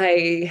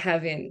I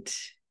haven't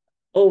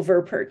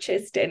over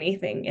purchased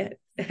anything at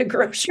a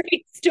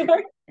grocery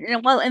store.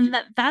 Well, and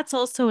that's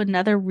also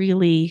another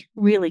really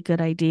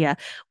good idea.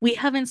 We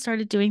haven't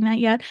started doing that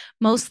yet,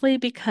 mostly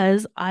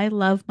because I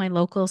love my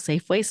local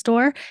Safeway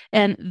store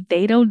and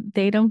they don't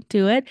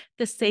do it.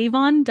 The Save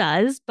On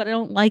does, but I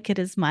don't like it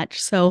as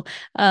much. So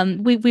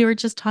we were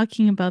just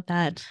talking about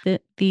that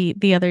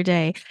the other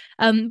day.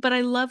 But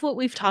I love what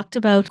we've talked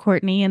about,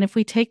 Courtney. And if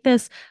we take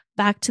this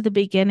back to the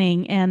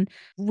beginning and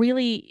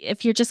really,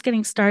 if you're just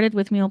getting started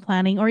with meal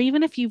planning, or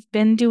even if you've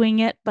been doing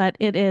it, but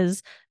it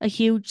is a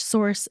huge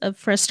source of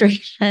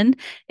frustration,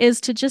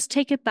 is to just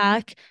take it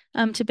back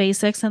to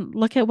basics and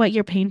look at what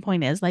your pain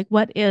point is. Like,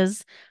 what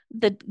is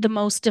the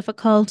most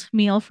difficult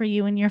meal for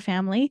you and your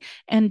family,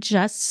 and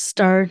just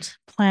start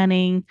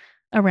planning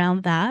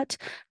around that,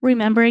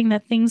 remembering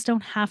that things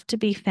don't have to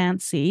be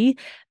fancy,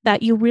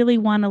 that you really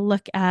want to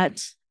look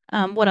at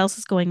what else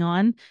is going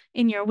on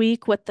in your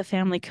week, what the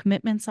family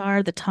commitments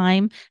are, the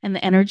time and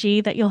the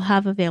energy that you'll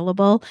have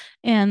available,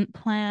 and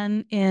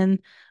plan in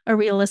a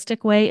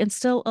realistic way and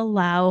still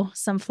allow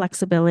some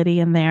flexibility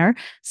in there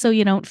so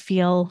you don't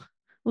feel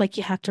like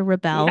you have to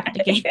rebel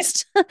Yeah.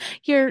 against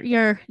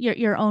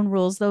your own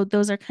rules. Though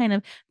those are kind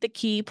of the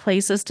key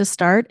places to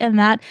start, and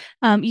that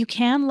you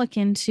can look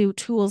into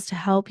tools to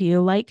help you,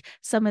 like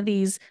some of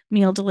these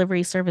meal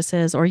delivery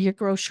services or your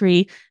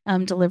grocery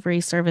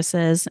delivery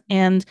services,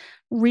 and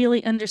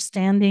really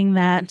understanding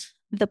that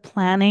the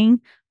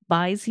planning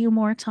buys you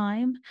more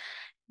time,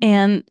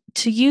 and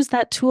to use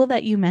that tool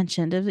that you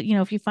mentioned,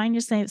 if you find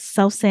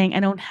yourself saying, I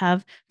don't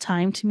have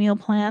time to meal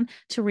plan,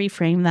 to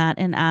reframe that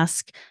and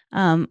ask,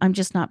 I'm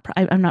not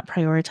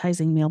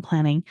prioritizing meal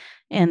planning,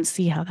 and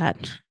see how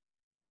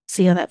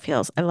that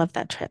feels. I love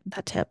that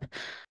tip.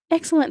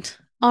 Excellent.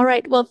 All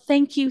right. Well,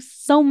 thank you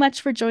so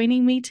much for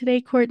joining me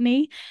today,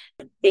 Courtney.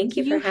 Thank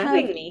Do you for you have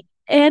having me.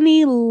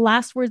 any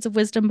last words of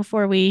wisdom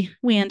before we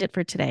end it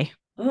for today?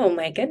 Oh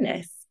my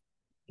goodness.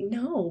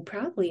 No,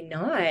 probably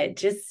not.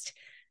 Just,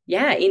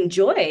 yeah,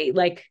 enjoy.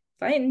 Like,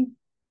 find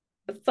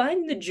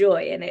find the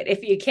joy in it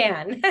if you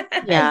can,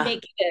 and Yeah.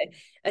 make it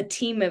a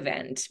team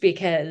event,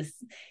 because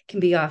it can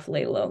be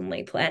awfully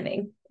lonely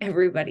planning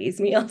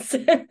everybody's meals.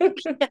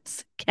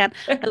 Yes, can.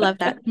 I love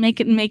that. Make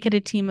it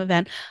a team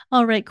event.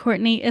 All right,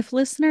 Courtney, if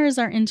listeners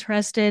are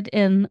interested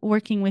in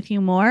working with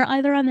you more,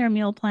 either on their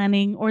meal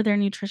planning or their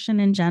nutrition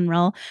in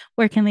general,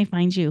 where can they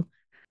find you?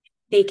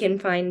 They can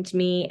find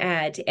me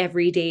at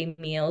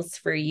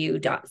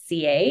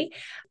everydaymealsforyou.ca,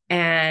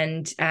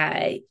 and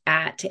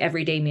at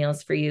Everyday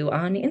Meals for You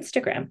on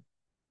Instagram.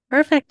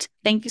 Perfect.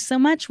 Thank you so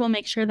much. We'll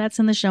make sure that's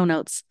in the show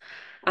notes.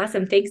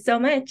 Awesome. Thanks so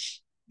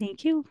much.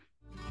 Thank you.